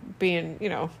too, being,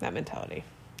 that mentality.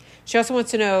 She also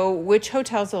wants to know which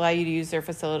hotels allow you to use their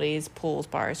facilities, pools,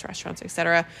 bars, restaurants,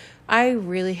 etc. I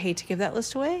really hate to give that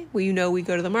list away. Well, we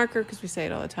go to the marker because we say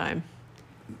it all the time.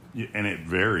 Yeah, and it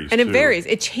varies. And it too. varies.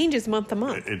 It changes month to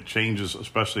month. It changes,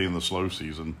 especially in the slow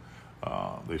season.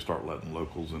 They start letting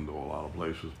locals into a lot of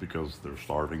places because they're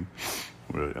starving.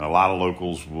 And a lot of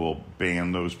locals will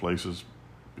ban those places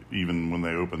even when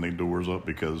they open their doors up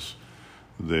because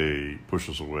they push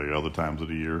us away other times of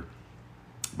the year.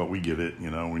 But we get it,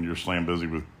 when you're slam busy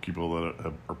with people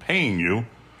that are paying you,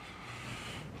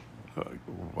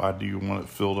 why do you want it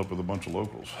filled up with a bunch of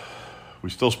locals? We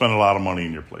still spend a lot of money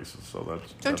in your places, so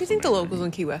that's... Don't you think the locals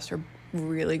in Key West are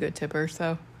really good tippers,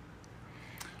 though?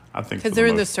 I think because they're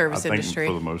in the service I think industry.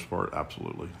 For the most part,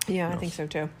 absolutely. Yeah, Yes. I think so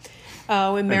too.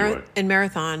 Anyway. In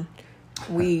Marathon,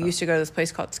 we used to go to this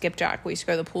place called Skipjack. We used to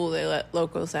go to the pool. They let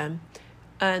locals in,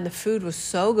 and the food was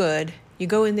so good. You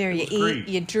go in there, you eat, great.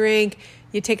 you drink,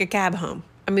 you take a cab home.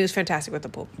 I mean, it was fantastic with the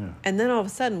pool. Yeah. And then all of a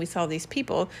sudden, we saw these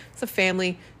people. It's a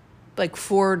family, like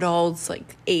 4 adults,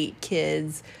 like 8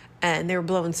 kids. And they were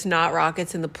blowing snot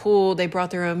rockets in the pool. They brought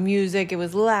their own music. It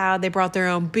was loud. They brought their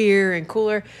own beer and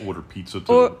cooler. Order pizza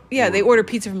too. They ordered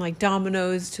pizza from like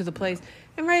Domino's to the place.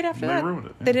 And right after And they that, ruined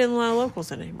it, yeah. they didn't allow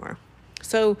locals in anymore.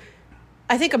 So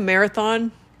I think a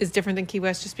Marathon is different than Key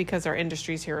West just because our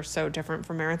industries here are so different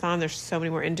from Marathon. There's so many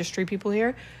more industry people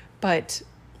here. But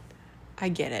I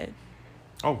get it.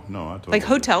 Oh, no, I totally Like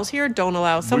hotels here don't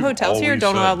allow, some We've hotels here always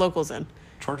don't allow said- locals in.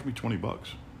 Charge me $20.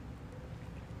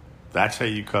 That's how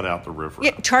you cut out the riffraff.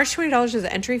 Yeah, charge $20 as an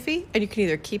entry fee, and you can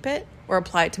either keep it or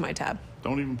apply it to my tab.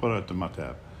 Don't even put it to my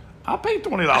tab. I'll pay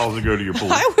 $20 to go to your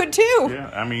pool. I would too. Yeah,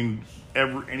 I mean,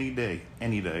 any day.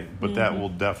 But that will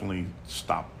definitely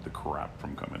stop the crap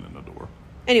from coming in the door.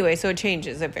 Anyway, so it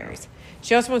changes. It varies.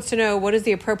 She also wants to know what is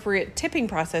the appropriate tipping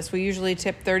process. We usually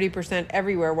tip 30%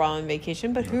 everywhere while on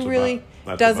vacation, but who really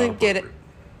That's doesn't about get it?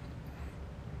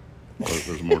 appropriate.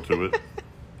 There's more to it.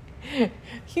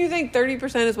 You think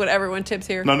 30% is what everyone tips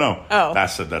here? No. Oh.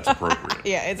 That's appropriate.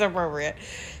 Yeah, it's appropriate.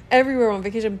 Everywhere on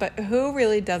vacation, but who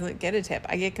really doesn't get a tip?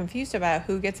 I get confused about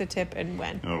who gets a tip and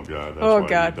when. Oh,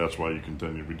 God. That's why you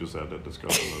continue. We just had that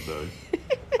discussion today.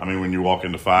 I mean, when you walk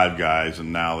into Five Guys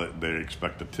and now that they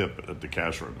expect a tip at the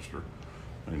cash register,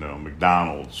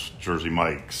 McDonald's, Jersey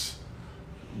Mike's,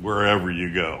 wherever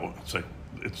you go, it's like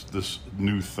it's this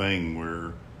new thing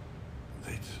where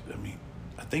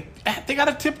I think they got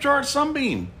a tip jar at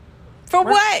Sunbeam. For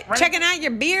what? right- Checking out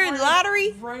your beer and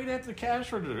lottery? Right at the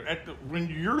cash register. When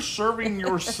you're serving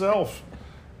yourself,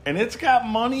 and it's got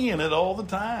money in it all the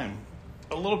time.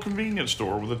 A little convenience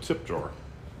store with a tip jar.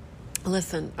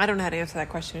 Listen, I don't know how to answer that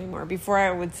question anymore. Before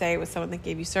I would say it was someone that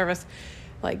gave you service,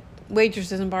 like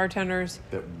waitresses and bartenders.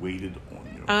 That waited on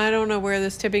you. I don't know where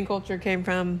this tipping culture came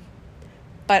from,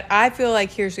 but I feel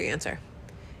like here's the answer.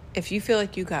 If you feel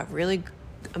like you got really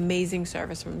amazing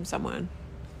service from someone,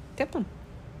 tip them.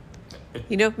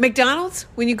 McDonald's,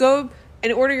 when you go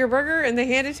and order your burger and they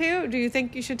hand it to you, do you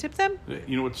think you should tip them?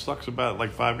 You know what sucks about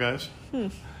like Five Guys?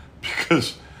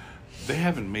 Because they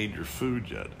haven't made your food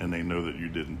yet, and they know that you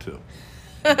didn't tip.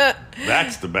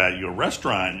 That's the bad. Your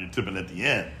restaurant, you're tipping at the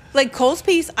end. Like Cole's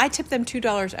Piece, I tip them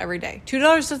 $2 every day. $2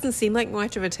 doesn't seem like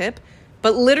much of a tip,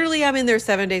 but literally I'm in there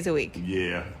 7 days a week.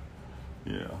 Yeah.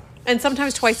 And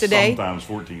sometimes twice a day. Sometimes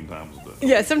 14 times a day.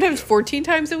 Yeah, sometimes 14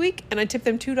 times a week, and I tip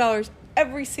them $2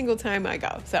 every single time I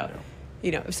go. So,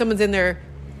 if someone's in there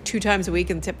 2 times a week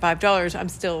and tip $5, I'm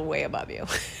still way above you.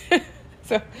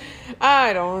 So,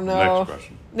 I don't know.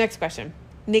 Next question.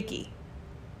 Nikki,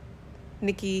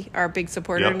 our big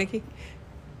supporter, Yep. Nikki.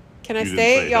 Can I You didn't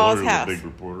stay say at y'all's Hillary was a house? big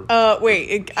reporter.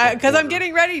 Wait, because I'm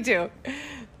getting ready to.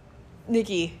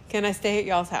 Nikki, can I stay at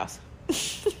y'all's house?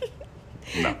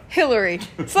 No. Hillary,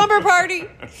 slumber party.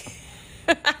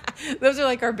 Those are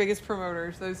like our biggest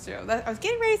promoters, those two. I was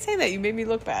getting ready to say that. You made me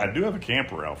look bad. I do have a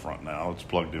camper out front now. It's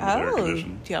plugged in with air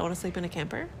conditioning. Do y'all want to sleep in a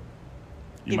camper?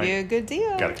 You Give you a good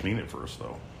deal. Got to clean it first,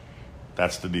 though.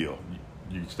 That's the deal.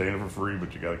 You can stay in it for free,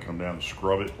 but you got to come down and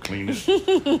scrub it, clean it,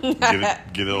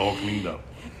 get it all cleaned up.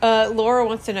 Laura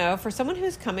wants to know, for someone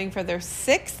who's coming for their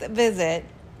 6th visit,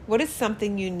 what is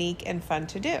something unique and fun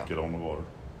to do? Get on the water.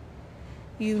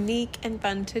 Unique and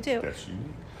fun to do. That's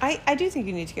unique. I do think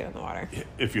you need to get on the water.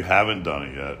 If you haven't done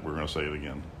it yet, we're going to say it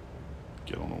again.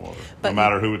 Get on the water. But no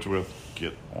matter who it's with,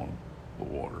 get on the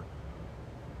water.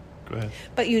 Go ahead.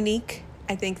 But unique,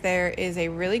 I think there is a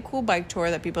really cool bike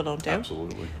tour that people don't do.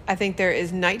 Absolutely. I think there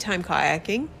is nighttime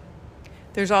kayaking.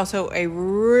 There's also a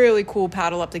really cool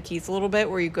paddle up the Keys a little bit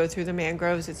where you go through the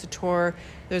mangroves. It's a tour.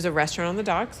 There's a restaurant on the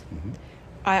docks. Mm-hmm.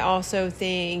 I also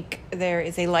think there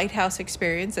is a lighthouse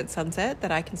experience at sunset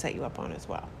that I can set you up on as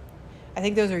well. I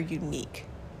think those are unique.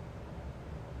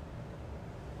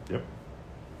 Yep.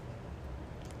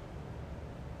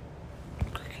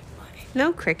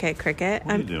 No cricket. What are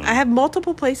you doing? I have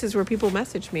multiple places where people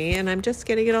message me, and I'm just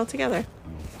getting it all together.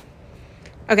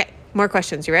 Okay, more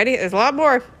questions. You ready? There's a lot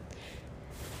more.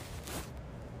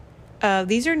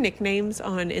 These are nicknames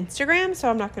on Instagram, so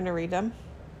I'm not going to read them.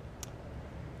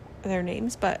 Their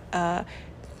names, but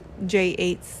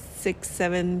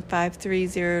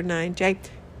J8675309J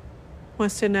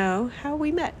wants to know how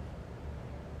we met.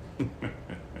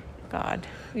 God,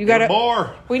 you got a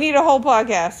bar. We need a whole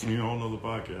podcast. You don't know the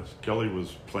podcast. Kelly was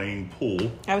playing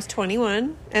pool. I was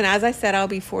 21, and as I said, I'll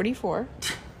be 44.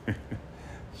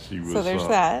 She was. So there's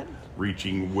that.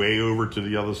 Reaching way over to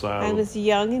the other side. I was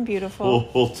young and beautiful.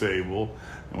 Full table.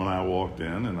 And when I walked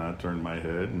in, and I turned my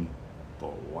head and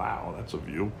thought, "Wow, that's a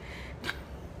view."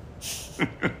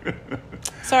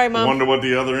 Sorry, Mom. I wonder what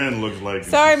the other end looks like.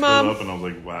 Sorry, she Mom. Stood up and I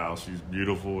was like, "Wow, she's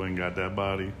beautiful and got that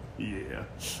body." Yeah,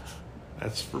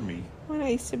 that's for me. When I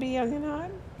used to be young and hot.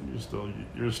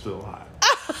 You're still hot.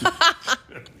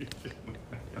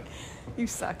 You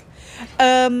suck.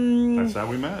 That's how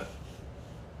we met,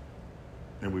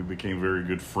 and we became very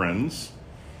good friends.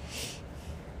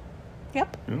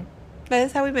 Yep. Yeah. That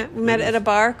is how we met. We met at a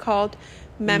bar called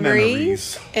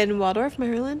Memories in Waldorf,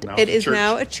 Maryland. Now It is church.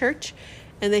 now a church,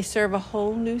 and they serve a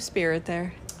whole new spirit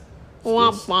there.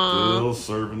 Still Womp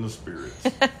serving the spirits.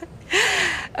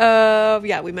 womp.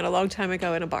 Yeah, we met a long time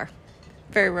ago in a bar.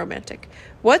 Very romantic.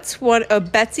 What's one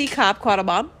Betsy Cop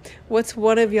Quattlebaum? What's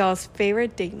one of y'all's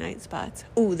favorite date night spots?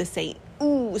 Ooh, the Saint.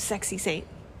 Ooh, sexy Saint.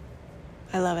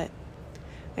 I love it.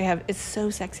 It's so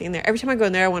sexy in there. Every time I go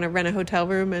in there, I want to rent a hotel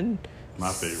room and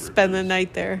spend the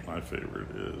night there. My favorite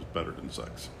is Better Than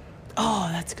Sex. Oh,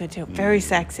 that's good too. Very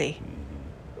sexy.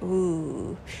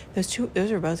 Ooh,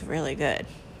 those are both really good.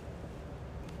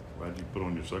 Why'd you put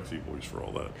on your sexy voice for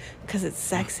all that? Because it's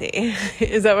sexy.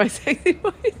 Is that my sexy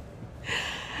voice?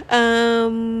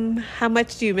 How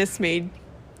much do you miss me,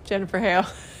 Jennifer Hale?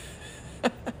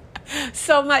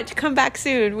 So much. Come back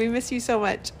soon. We miss you so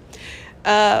much.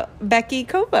 Becky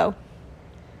Cobo.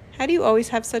 How do you always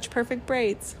have such perfect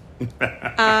braids?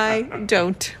 I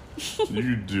don't.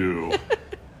 You do.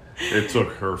 It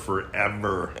took her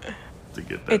forever to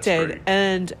get that straight. It did.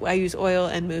 And I use oil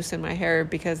and mousse in my hair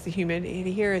because the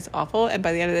humidity here is awful. And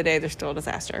by the end of the day, they're still a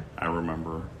disaster. I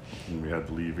remember when we had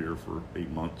to leave here for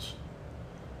 8 months.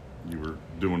 You were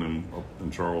doing them up in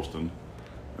Charleston,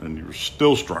 and you were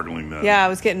still struggling then. Yeah, I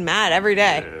was getting mad every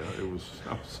day. Yeah, it was.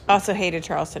 Also hated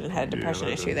Charleston and had a depression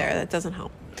that issue doesn't there. help. That doesn't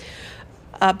help.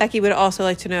 Becky would also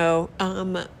like to know,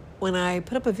 when I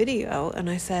put up a video and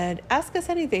I said, ask us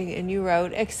anything, and you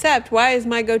wrote, except why is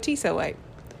my goatee so white?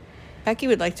 Becky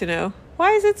would like to know,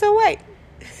 why is it so white?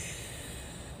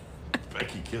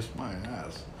 Becky kissed my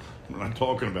ass. When I'm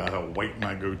talking about how white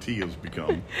my goatee has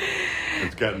become.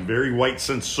 It's gotten very white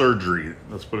since surgery.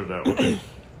 Let's put it that way.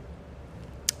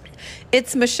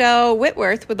 It's Michelle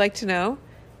Whitworth would like to know,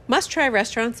 must try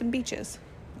restaurants and beaches.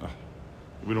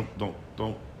 We don't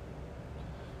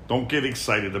get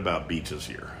excited about beaches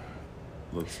here.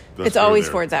 Let's it's go always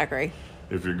there. Fort Zachary.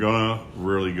 If you're gonna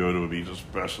really go to a beach,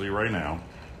 especially right now,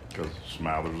 because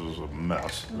Smathers is a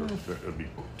mess. It'll be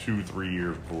 2-3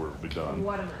 years before it'll be done.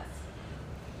 What a mess.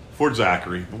 Fort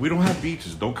Zachary, but we don't have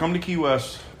beaches. Don't come to Key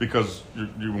West because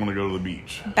you want to go to the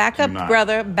beach. Back up,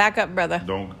 brother. Back up, brother.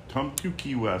 Don't come to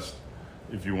Key West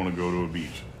if you want to go to a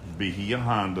beach. Bahia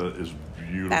Honda is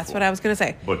beautiful. That's what I was going to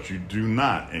say. But you do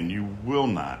not, and you will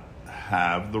not,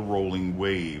 have the rolling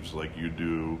waves like you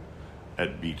do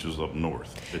at beaches up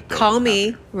north. Call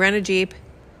me, rent a Jeep,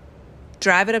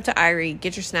 drive it up to Erie,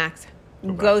 get your snacks,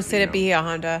 Go sit at Bahia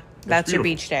Honda. That's your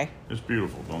beach day. It's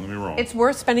beautiful. Don't get me wrong. It's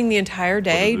worth spending the entire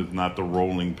day. It's not the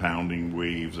rolling, pounding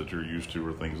waves that you're used to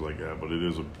or things like that, but it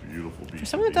is a beautiful beach. For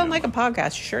someone that doesn't like a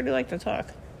podcast, you sure do like to talk.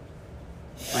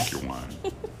 Drink your wine.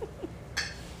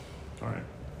 All right.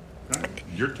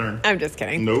 Your turn. I'm just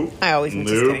kidding. Nope. I always am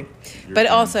just kidding. But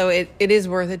also, it is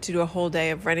worth it to do a whole day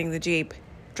of renting the Jeep,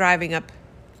 driving up,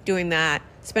 doing that,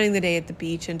 spending the day at the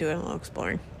beach, and doing a little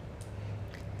exploring.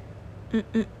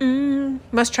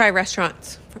 Must try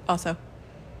restaurants also.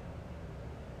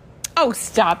 Oh,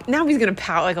 stop. Now he's going to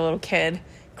pout like a little kid.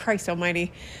 Christ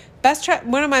almighty.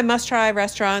 One of my must try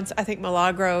restaurants, I think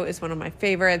Milagro is one of my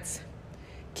favorites.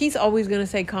 Keith's always going to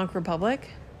say Conch Republic,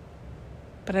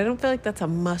 but I don't feel like that's a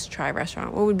must try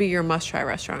restaurant. What would be your must try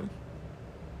restaurant?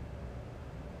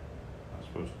 I'm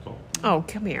supposed to talk. Oh,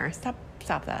 come here. Stop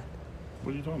that.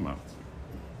 What are you talking about?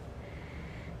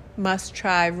 Must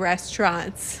try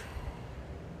restaurants.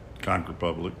 Conch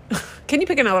Republic. Can you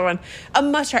pick another one? A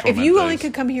must try. If you Clemente's. only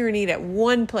could come here and eat at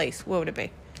one place, what would it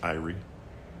be? Irie.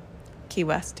 Key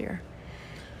West, dear.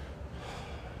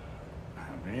 Oh,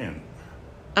 man.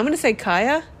 I'm going to say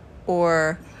Kaya,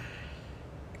 or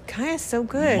Kaya's so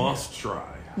good. Must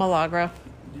try. Milagro.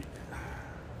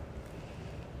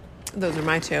 Those are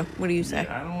my two. What do you say?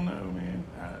 Yeah, I don't know, man.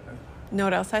 Know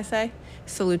what else I say?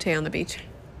 Salute on the beach.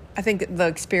 I think the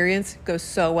experience goes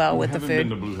so well with the food. I haven't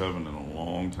been to Blue Heaven in a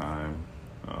long time.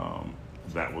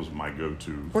 That was my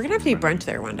go-to. We're going to have to eat brunch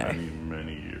there one day.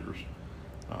 Many years.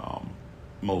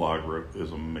 Milagro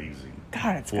is amazing.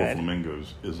 God, it's Four good.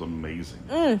 Flamingos is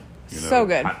amazing. So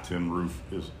good. Hot Tin Roof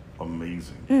is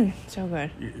amazing. So good.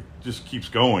 It just keeps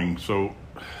going. So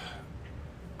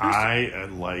I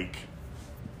like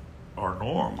our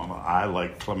norm. I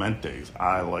like Clemente's.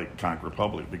 I like Conch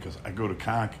Republic because I go to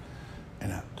Conch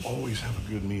and I always have a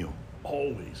good meal.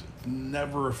 Always. It's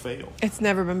never a fail. It's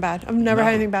never been bad. I've never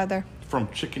had anything bad there. From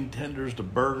chicken tenders to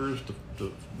burgers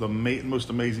to the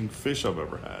most amazing fish I've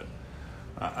ever had.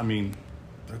 I mean,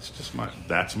 that's my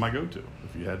go-to.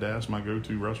 If you had to ask my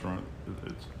go-to restaurant,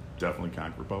 it's definitely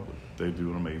Conch Republic. They do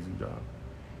an amazing job.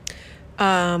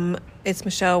 It's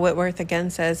Michelle Whitworth again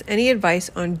says, any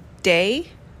advice on day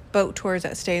boat tours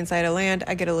that stay inside of land?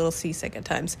 I get a little seasick at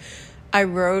times. I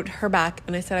wrote her back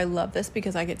and I said, I love this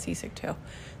because I get seasick too.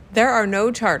 There are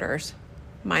no charters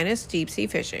minus deep sea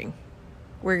fishing.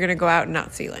 We're going to go out and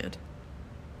not see land.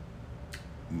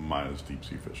 Minus deep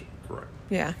sea fishing, correct.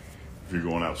 Yeah. If you're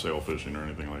going out sail fishing or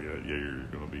anything like that, yeah, you're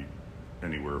going to be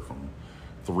anywhere from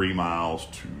 3 miles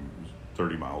to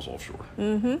 30 miles offshore.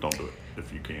 Mm-hmm. Don't do it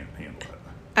if you can't handle that.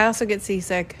 I also get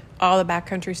seasick. All the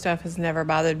backcountry stuff has never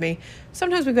bothered me.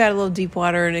 Sometimes we've got a little deep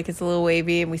water and it gets a little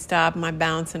wavy and we stop and I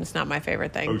bounce and it's not my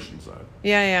favorite thing. Oceanside.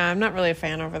 Yeah, I'm not really a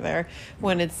fan over there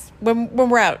when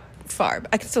we're out far.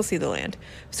 I can still see the land.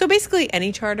 So basically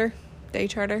any charter, day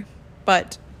charter.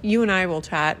 But you and I will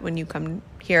chat when you come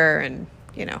here and,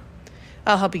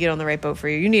 I'll help you get on the right boat for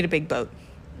you. You need a big boat.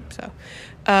 So,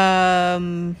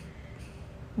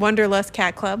 Wanderlust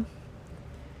Cat Club.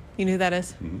 You know who that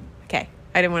is? Mm-hmm. Okay.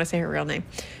 I didn't want to say her real name,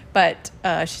 but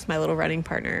she's my little running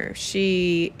partner.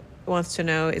 She wants to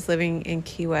know, is living in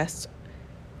Key West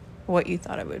what you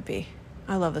thought it would be?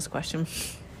 I love this question.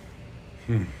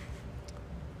 I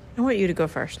want you to go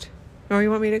first. Or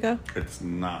you want me to go? It's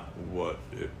not what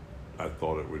I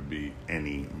thought it would be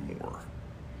anymore.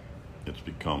 It's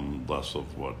become less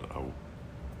of what I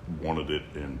wanted it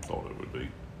and thought it would be.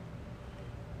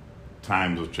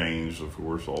 Times have changed, of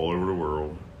course, all over the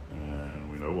world,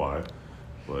 and we know why.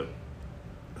 But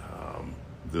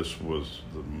this was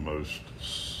the most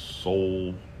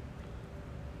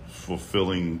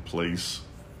soul-fulfilling place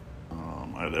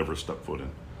I'd ever stepped foot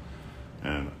in.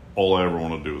 And all I ever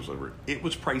want to do is it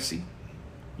was pricey,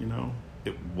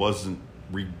 It wasn't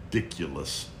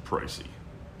ridiculous pricey.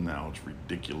 Now it's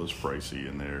ridiculous pricey,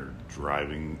 and they're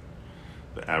driving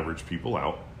the average people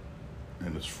out,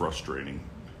 and it's frustrating,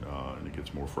 and it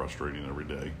gets more frustrating every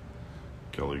day.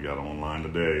 Kelly got online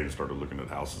today and started looking at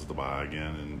houses to buy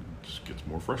again, and it just gets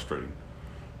more frustrating.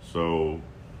 So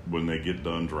when they get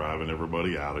done driving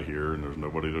everybody out of here and there's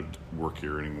nobody to work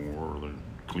here anymore or to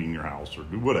clean your house or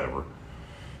do whatever,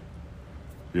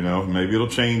 maybe it'll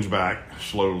change back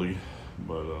slowly.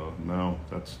 But no,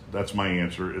 that's my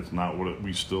answer. It's not what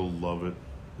we still love it.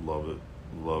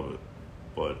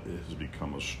 But it has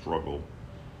become a struggle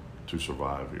to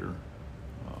survive here.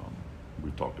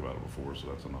 We've talked about it before, so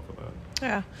that's enough of that.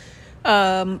 Yeah.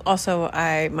 Also,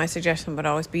 my suggestion would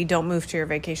always be don't move to your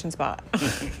vacation spot.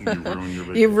 You ruin your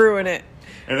vacation. You ruin it.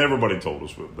 And everybody told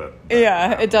us that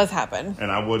Yeah, it does happen.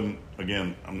 And I wouldn't,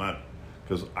 again, I'm not,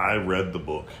 because I read the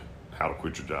book, How to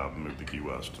Quit Your Job and Move to Key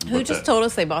West. Who just told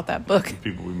us they bought that book?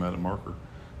 People we met at Marker.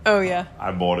 Oh, yeah.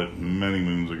 I bought it many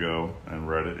moons ago and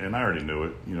read it, and I already knew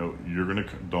it. You know,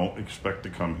 don't expect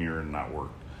to come here and not work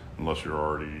unless you're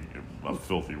already a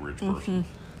filthy rich person.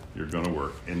 You're going to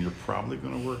work, and you're probably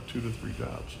going to work 2 to 3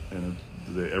 jobs. And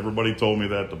everybody told me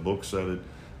that. The book said it,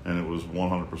 and it was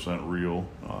 100% real.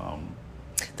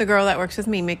 The girl that works with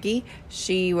me, Mickey,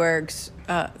 she works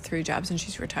 3 jobs, and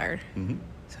she's retired.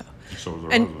 So is her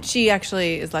And husband. she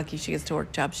actually is lucky she gets to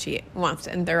work jobs she wants,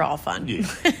 and they're all fun. Yeah,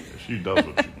 she does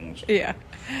what she wants. Yeah.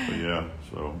 But yeah,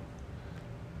 so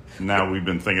now we've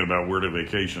been thinking about where to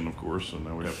vacation, of course, and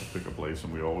now we have to pick a place,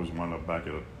 and we always wind up back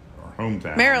at our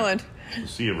hometown. Maryland. To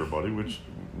see everybody, which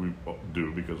we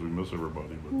do because we miss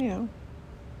everybody. But Yeah.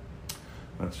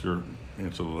 that's your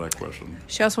answer to that question.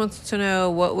 She also wants to know,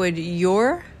 what would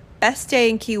your best day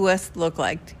in Key West look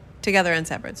like, together and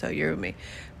separate, so you and me.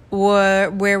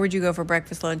 Where would you go for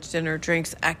breakfast, lunch, dinner,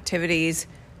 drinks, activities?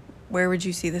 Where would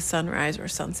you see the sunrise or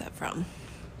sunset from?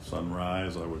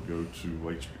 Sunrise, I would go to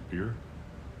White Street Pier.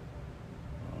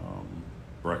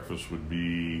 Breakfast would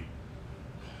be,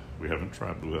 we haven't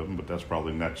tried Blue Heaven, but that's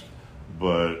probably next.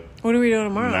 But What are we doing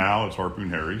tomorrow? now it's Harpoon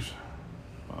Harry's.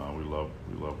 We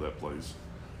love that place.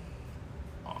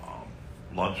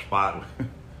 Lunch spot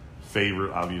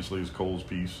favorite obviously is Cole's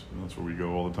Piece. That's where we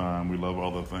go all the time. We love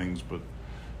all the things, but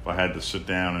if I had to sit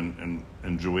down and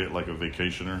enjoy it like a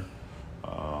vacationer,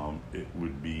 it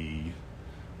would be,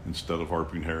 instead of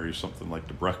Harpoon Harry's, something like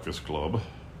the Breakfast Club,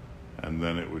 and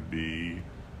then it would be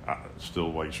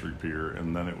still White Street Pier,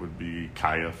 and then it would be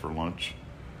Kaya for lunch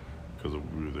because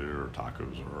their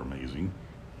tacos are amazing,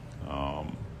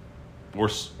 or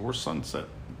Sunset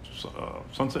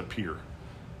Pier.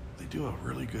 They do a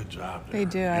really good job there.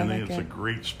 They do. It's a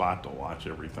great spot to watch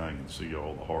everything and see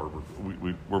all the harbor.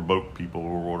 We're boat people,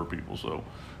 we're water people, so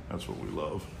that's what we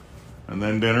love. And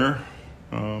then dinner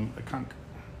at Conch.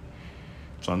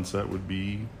 Sunset would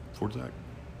be Fort Zach.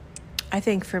 I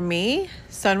think for me,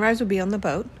 sunrise would be on the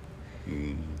boat.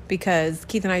 Because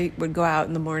Keith and I would go out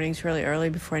in the mornings really early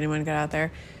before anyone got out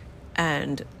there.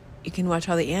 And you can watch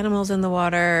all the animals in the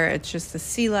water. It's just the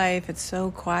sea life. It's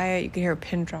so quiet. You can hear a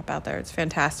pin drop out there. It's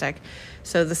fantastic.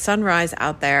 So the sunrise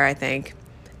out there, I think.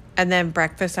 And then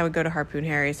breakfast, I would go to Harpoon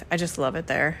Harry's. I just love it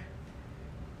there.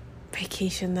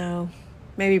 Vacation, though.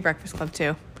 Maybe Breakfast Club,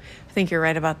 too. I think you're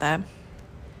right about that.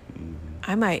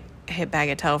 I might hit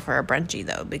Bagatelle for a brunchy,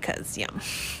 though, because, yum.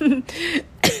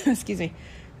 Excuse me.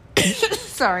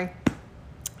 Sorry.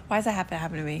 Why does that have to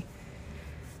happen to me?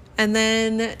 And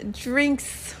then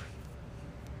drinks.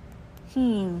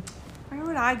 Where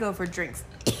would I go for drinks?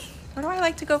 Where do I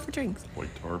like to go for drinks?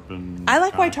 White Tarpon. I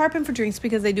like White Tarpon for drinks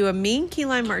because they do a mean key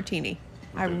lime martini.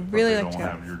 I really like to go.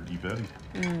 Don't have your Deep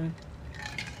Eddy.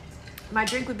 My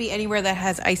drink would be anywhere that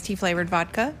has iced tea flavored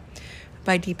vodka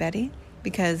by Deep Eddy,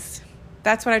 because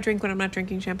that's what I drink when I'm not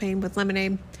drinking champagne with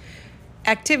lemonade.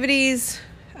 Activities,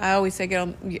 I always say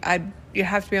you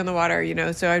have to be on the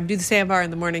water, so I do the sandbar in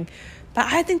the morning. But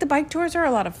I think the bike tours are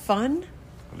a lot of fun.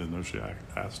 I didn't know she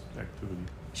asked activity.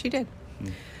 She did.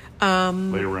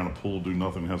 Lay around a pool, do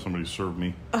nothing, have somebody serve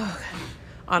me.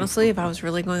 Honestly, if I was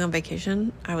really going on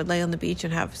vacation, I would lay on the beach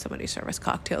and have somebody serve us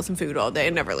cocktails and food all day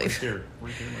and never leave. Right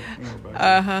there.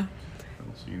 Uh-huh. I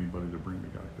don't see anybody to bring me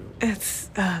cocktails. It's,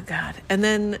 oh, God. And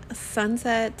then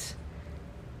sunset.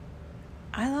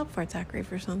 I love Fort Zachary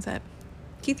for sunset.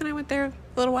 Keith and I went there a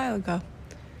little while ago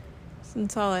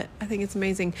and saw it. I think it's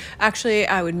amazing. Actually,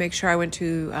 I would make sure I went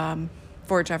to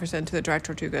Fort Jefferson to the Dry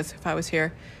Tortugas if I was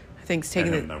here. I think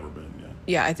taking never been yet.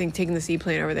 Yeah, I think taking the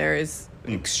seaplane over there is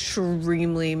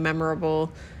extremely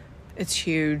memorable. It's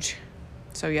huge.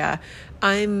 So, yeah.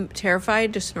 I'm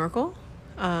terrified to snorkel.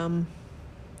 You're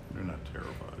not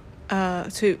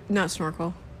terrified. Not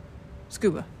snorkel.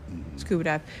 Scuba. Scuba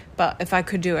dive. But if I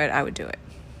could do it, I would do it.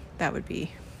 That would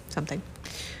be something.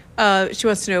 She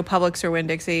wants to know Publix or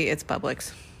Winn-Dixie. It's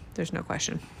Publix. There's no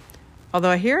question. Although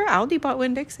I hear Aldi bought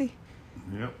Winn-Dixie.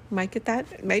 Yep. Might get that.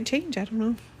 It might change. I don't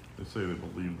know. They say they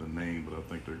believe the name, but I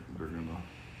think they're going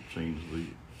to change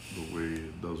the way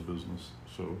it does business.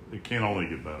 So it can only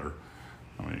get better.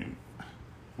 I mean,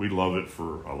 we love it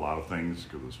for a lot of things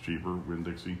because it's cheaper,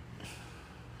 Winn-Dixie.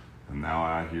 And now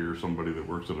I hear somebody that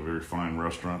works at a very fine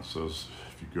restaurant says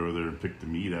if you go there and pick the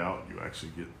meat out, you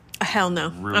actually get hell no.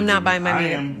 really I'm not good buying my meat.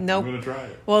 meat. I am. Nope. I'm going to try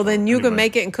it. Well, then you Anyway. can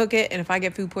make it and cook it, and if I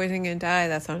get food poisoning and die,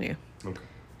 that's on you. Okay.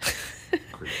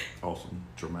 Great. Awesome.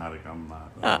 Dramatic. I'm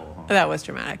not. at all, huh? That was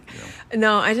dramatic. Yeah.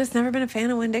 No, I just never been a fan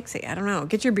of Winn-Dixie. I don't know.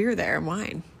 Get your beer there and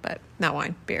wine, but not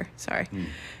wine, beer. Sorry.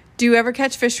 Do you ever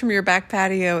catch fish from your back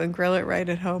patio and grill it right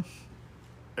at home?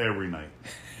 Every night.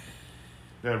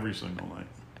 Every single night.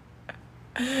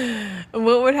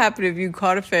 What would happen if you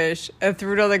caught a fish and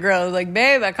threw it on the grill? Like,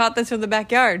 babe, I caught this from the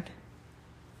backyard.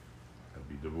 I'd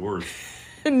be divorced.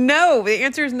 No, the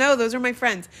answer is no. Those are my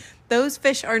friends. Those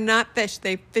fish are not fish.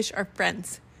 Fish are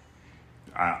friends.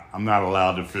 I'm not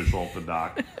allowed to fish off the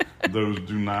dock. Those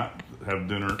do not have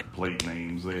dinner plate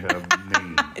names. They have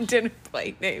names. Dinner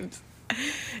plate names.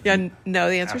 Yeah, no,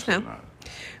 the answer is no. Absolutely not.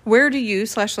 Where do you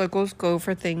 /locals go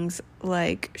for things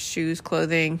like shoes,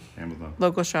 clothing? Amazon.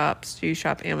 Local shops. Do you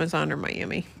shop Amazon or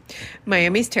Miami?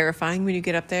 Miami's terrifying when you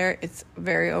get up there. It's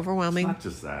very overwhelming. It's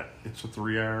not just that. It's a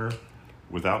 3-hour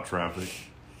without traffic,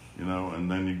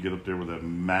 and then you get up there with that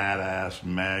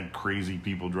mad, crazy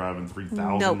people driving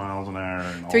 3,000 miles an hour.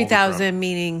 3,000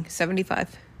 meaning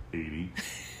 75. 80.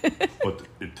 But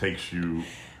it takes you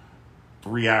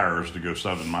 3 hours to go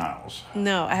 7 miles.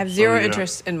 No, I have zero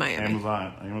interest in Miami.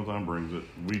 Amazon brings it.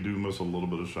 We do miss a little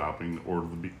bit of shopping, or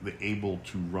the able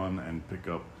to run and pick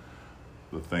up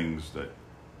the things that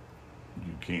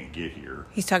you can't get here.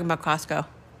 He's talking about Costco.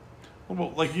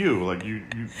 Well, like you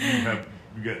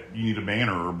need a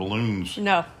banner or balloons.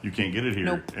 No, you can't get it here.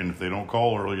 Nope. And if they don't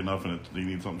call early enough and you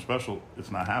need something special,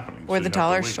 it's not happening. Or the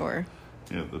dollar store.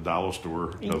 Yeah, the dollar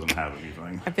store doesn't have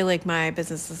anything. I feel like my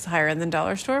business is higher end than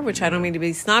dollar store, which I don't mean to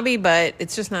be snobby, but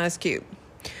it's just not as cute.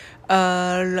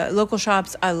 Local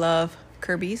shops, I love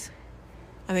Kirby's.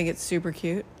 I think it's super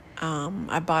cute.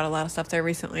 I bought a lot of stuff there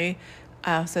recently.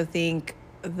 I also think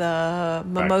the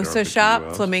Mimosa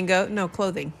shop, Flamingo, no,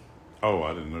 clothing. Oh,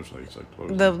 I didn't know you said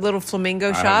clothing. The little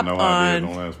Flamingo shop I have no idea.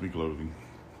 Don't ask me clothing.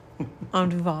 on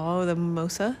Duval, the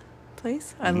Mimosa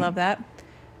place. I love that.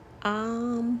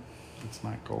 It's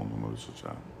not called Mimosa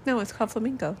shop. No, it's called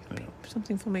Flamingo. Yeah.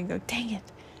 Something Flamingo. Dang it.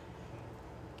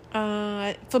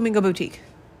 Flamingo Boutique.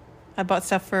 I bought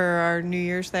stuff for our New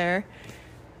Year's there.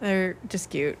 They're just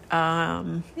cute.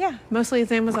 Yeah, mostly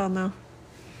it's Amazon though.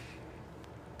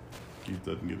 Keith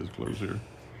doesn't get his clothes here.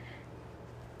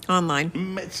 Online.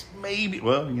 It's maybe,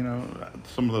 well,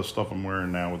 some of the stuff I'm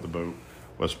wearing now with the boat,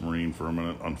 West Marine for a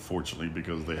minute, unfortunately,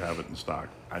 because they have it in stock.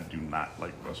 I do not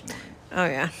like West Marine. Oh,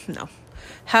 yeah. No.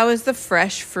 How is the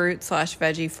fresh fruit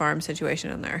 /veggie farm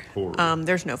situation in there? Horrible.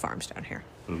 There's no farms down here.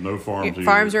 There's no farms either.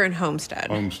 Farms are in Homestead.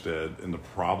 And the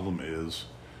problem is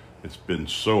it's been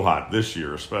so hot this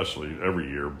year, especially every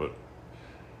year, but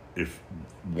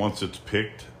once it's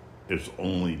picked, it's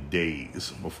only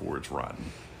days before it's rotten.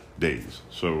 Days.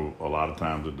 So a lot of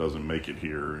times it doesn't make it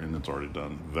here and it's already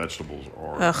done. Vegetables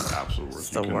are absolute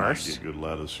worst. You cannot get good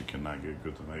lettuce. You cannot get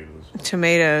good tomatoes.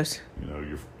 Tomatoes.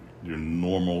 Your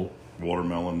normal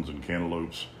watermelons and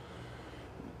cantaloupes,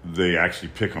 they actually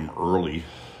pick them early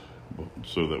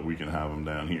so that we can have them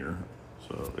down here.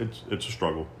 So it's a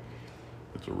struggle.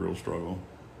 It's a real struggle.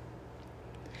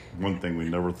 One thing we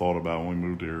never thought about when we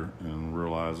moved here and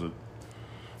realize it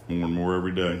more and more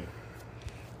every day.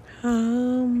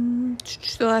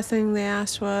 The last thing they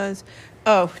asked was,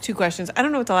 2 questions. I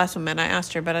don't know what the last one meant. I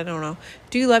asked her, but I don't know.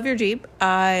 Do you love your Jeep?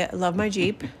 I love my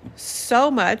Jeep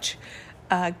so much.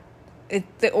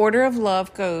 The order of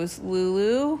love goes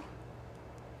Lulu,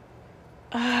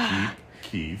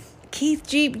 Keith,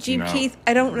 Jeep, Keith.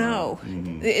 I don't know.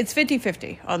 Mm-hmm. It's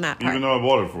 50-50 on that part. Even though I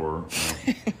bought it for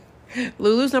her.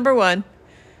 Lulu's number 1.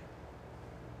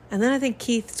 And then I think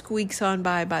Keith squeaks on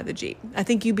by the Jeep. I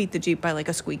think you beat the Jeep by like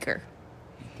a squeaker.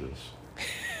 This.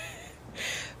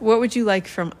 What would you like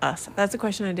from us? That's a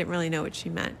question I didn't really know what she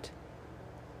meant.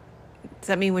 Does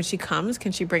that mean when she comes,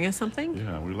 can she bring us something?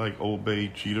 Yeah, we like Old Bay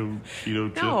Cheeto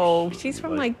chips. No, she's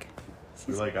from we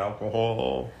like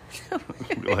alcohol.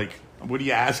 We like, what are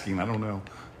you asking? I don't know.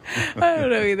 I don't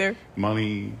know either.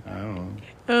 Money, I don't know.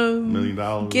 $1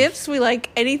 million. Gifts, we like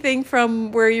anything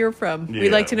from where you're from. Yeah, we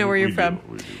like to know where you're from.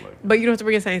 We do like but you don't have to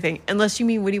bring us anything. Unless you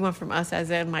mean, what do you want from us as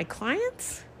in my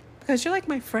clients? Because you're like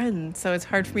my friend, so it's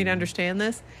hard for me to understand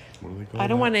this. What do they call I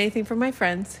don't want anything from my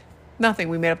friends. Nothing.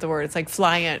 We made up the word. It's like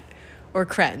flyant or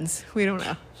crens. We don't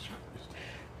know.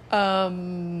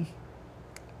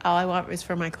 All I want is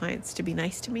for my clients to be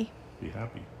nice to me. Be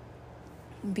happy.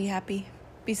 Be happy.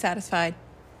 Be satisfied.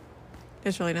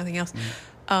 There's really nothing else.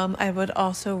 I would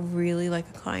also really like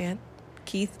a client.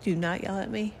 Keith, do not yell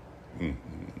at me.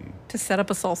 To set up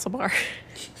a salsa bar.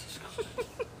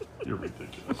 You're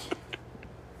ridiculous.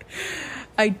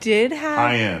 I did have...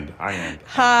 High end.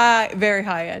 Very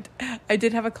high end. I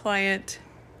did have a client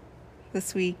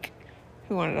this week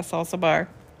who wanted a salsa bar.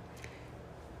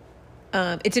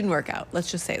 It didn't work out. Let's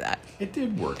just say that. It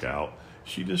did work out.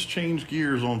 She just changed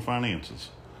gears on finances.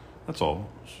 That's all.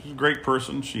 She's a great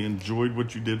person. She enjoyed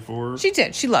what you did for her. She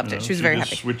did. She loved it. She was very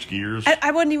happy. Switch gears.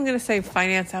 I wasn't even going to say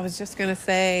finance. I was just going to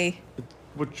say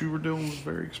what you were doing was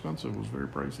very expensive. It was very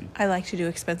pricey. I like to do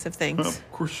expensive things.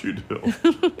 Of course you do.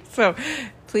 So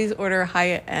please order a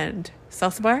high-end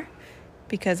salsa bar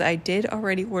because I did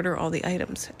already order all the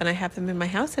items and I have them in my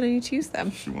house and I need to use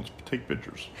them. She wants to take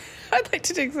pictures. I'd like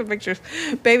to take some pictures.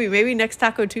 Baby, maybe next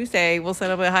Taco Tuesday we'll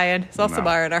set up a high-end salsa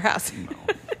bar at our house.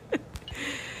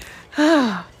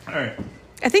 No. All right.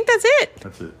 I think that's it.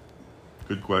 That's it.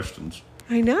 Good questions.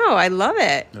 I know. I love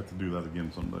it. I have to do that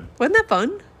again someday. Wasn't that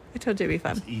fun? I told you it'd be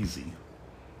fun. It's easy.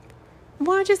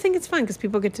 Well, I just think it's fun because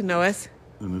people get to know us.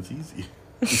 And it's easy.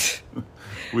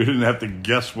 We didn't have to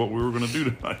guess what we were going to do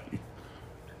tonight.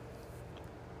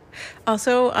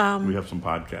 Also, we have some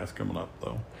podcasts coming up,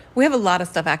 though. We have a lot of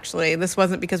stuff, actually. This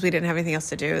wasn't because we didn't have anything else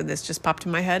to do. This just popped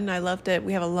in my head, and I loved it.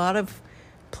 We have a lot of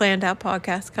planned out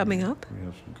podcasts coming up. We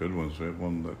have some good ones. We have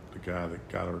one that the guy that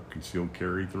got our concealed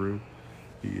carry through.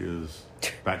 He is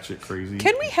batshit crazy.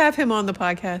 Can we have him on the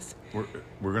podcast? We're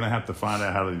going to have to find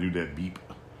out how to do that beep.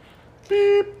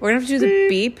 Beep. We're going to have to do the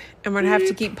beep, and we're going to have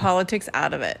to keep politics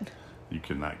out of it. You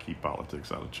cannot keep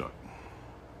politics out of Chuck.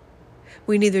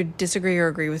 We neither disagree or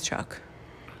agree with Chuck.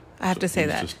 I have to say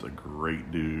that. He's just a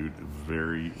great dude,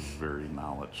 very, very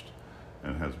knowledgeable,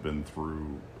 and has been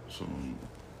through some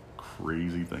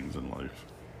crazy things in life.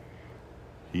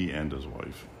 He and his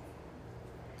wife.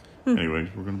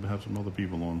 Anyway, we're going to have some other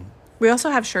people on. We also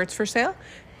have shirts for sale.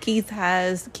 Keith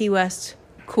has Key West,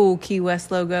 cool Key West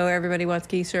logo. Everybody wants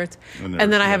Key shirts. And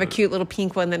then I have a cute little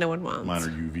pink one that no one wants. Mine are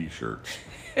UV shirts.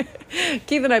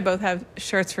 Keith and I both have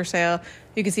shirts for sale.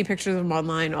 You can see pictures of them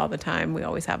online all the time. We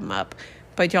always have them up.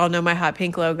 But y'all know my hot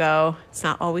pink logo. It's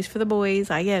not always for the boys.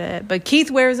 I get it. But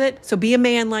Keith wears it. So be a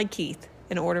man like Keith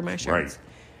and order my shirts. Right.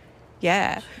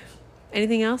 Yeah.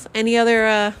 Anything else? Any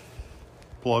other...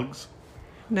 plugs?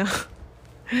 No.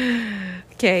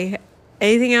 Okay.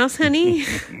 Anything else, honey?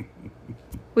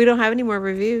 We don't have any more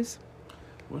reviews.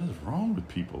 What is wrong with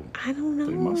people? I don't know.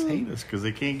 They must hate us because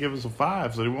they can't give us a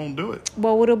 5, so they won't do it.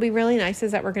 Well, what'll be really nice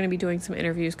is that we're going to be doing some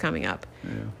interviews coming up.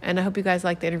 Yeah. And I hope you guys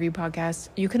like the interview podcast.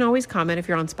 You can always comment if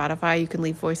you're on Spotify. You can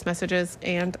leave voice messages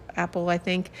and Apple, I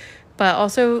think. But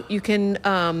also you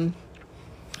can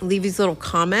leave these little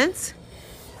comments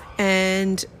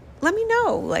and let me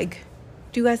know. Like,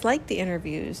 do you guys like the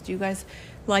interviews? Do you guys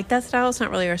like that style? It's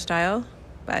not really our style,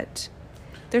 but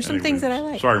there's some things that I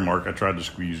like. Sorry, Mark. I tried to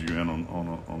squeeze you in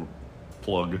on a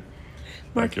plug.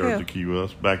 Backyards of Key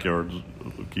West. Backyards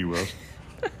of Key West.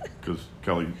 Because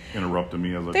Kelly interrupted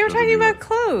me as I They were talking about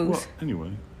clothes. Well,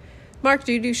 anyway. Mark,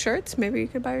 do you do shirts? Maybe you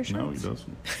could buy your shirts. No, he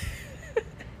doesn't.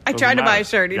 I tried to buy a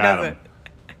shirt. He doesn't.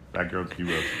 Backyards of Key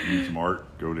West. You need some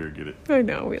art. Go there, get it. I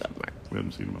know. We love Mark. We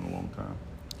haven't seen him in a long time.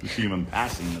 We see him in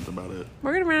passing. That's about it.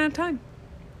 We're going to run out of time.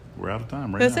 We're out of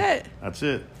time right now. That's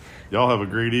it. Y'all have a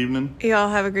great evening. Y'all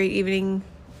have a great evening.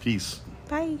 Peace.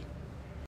 Bye.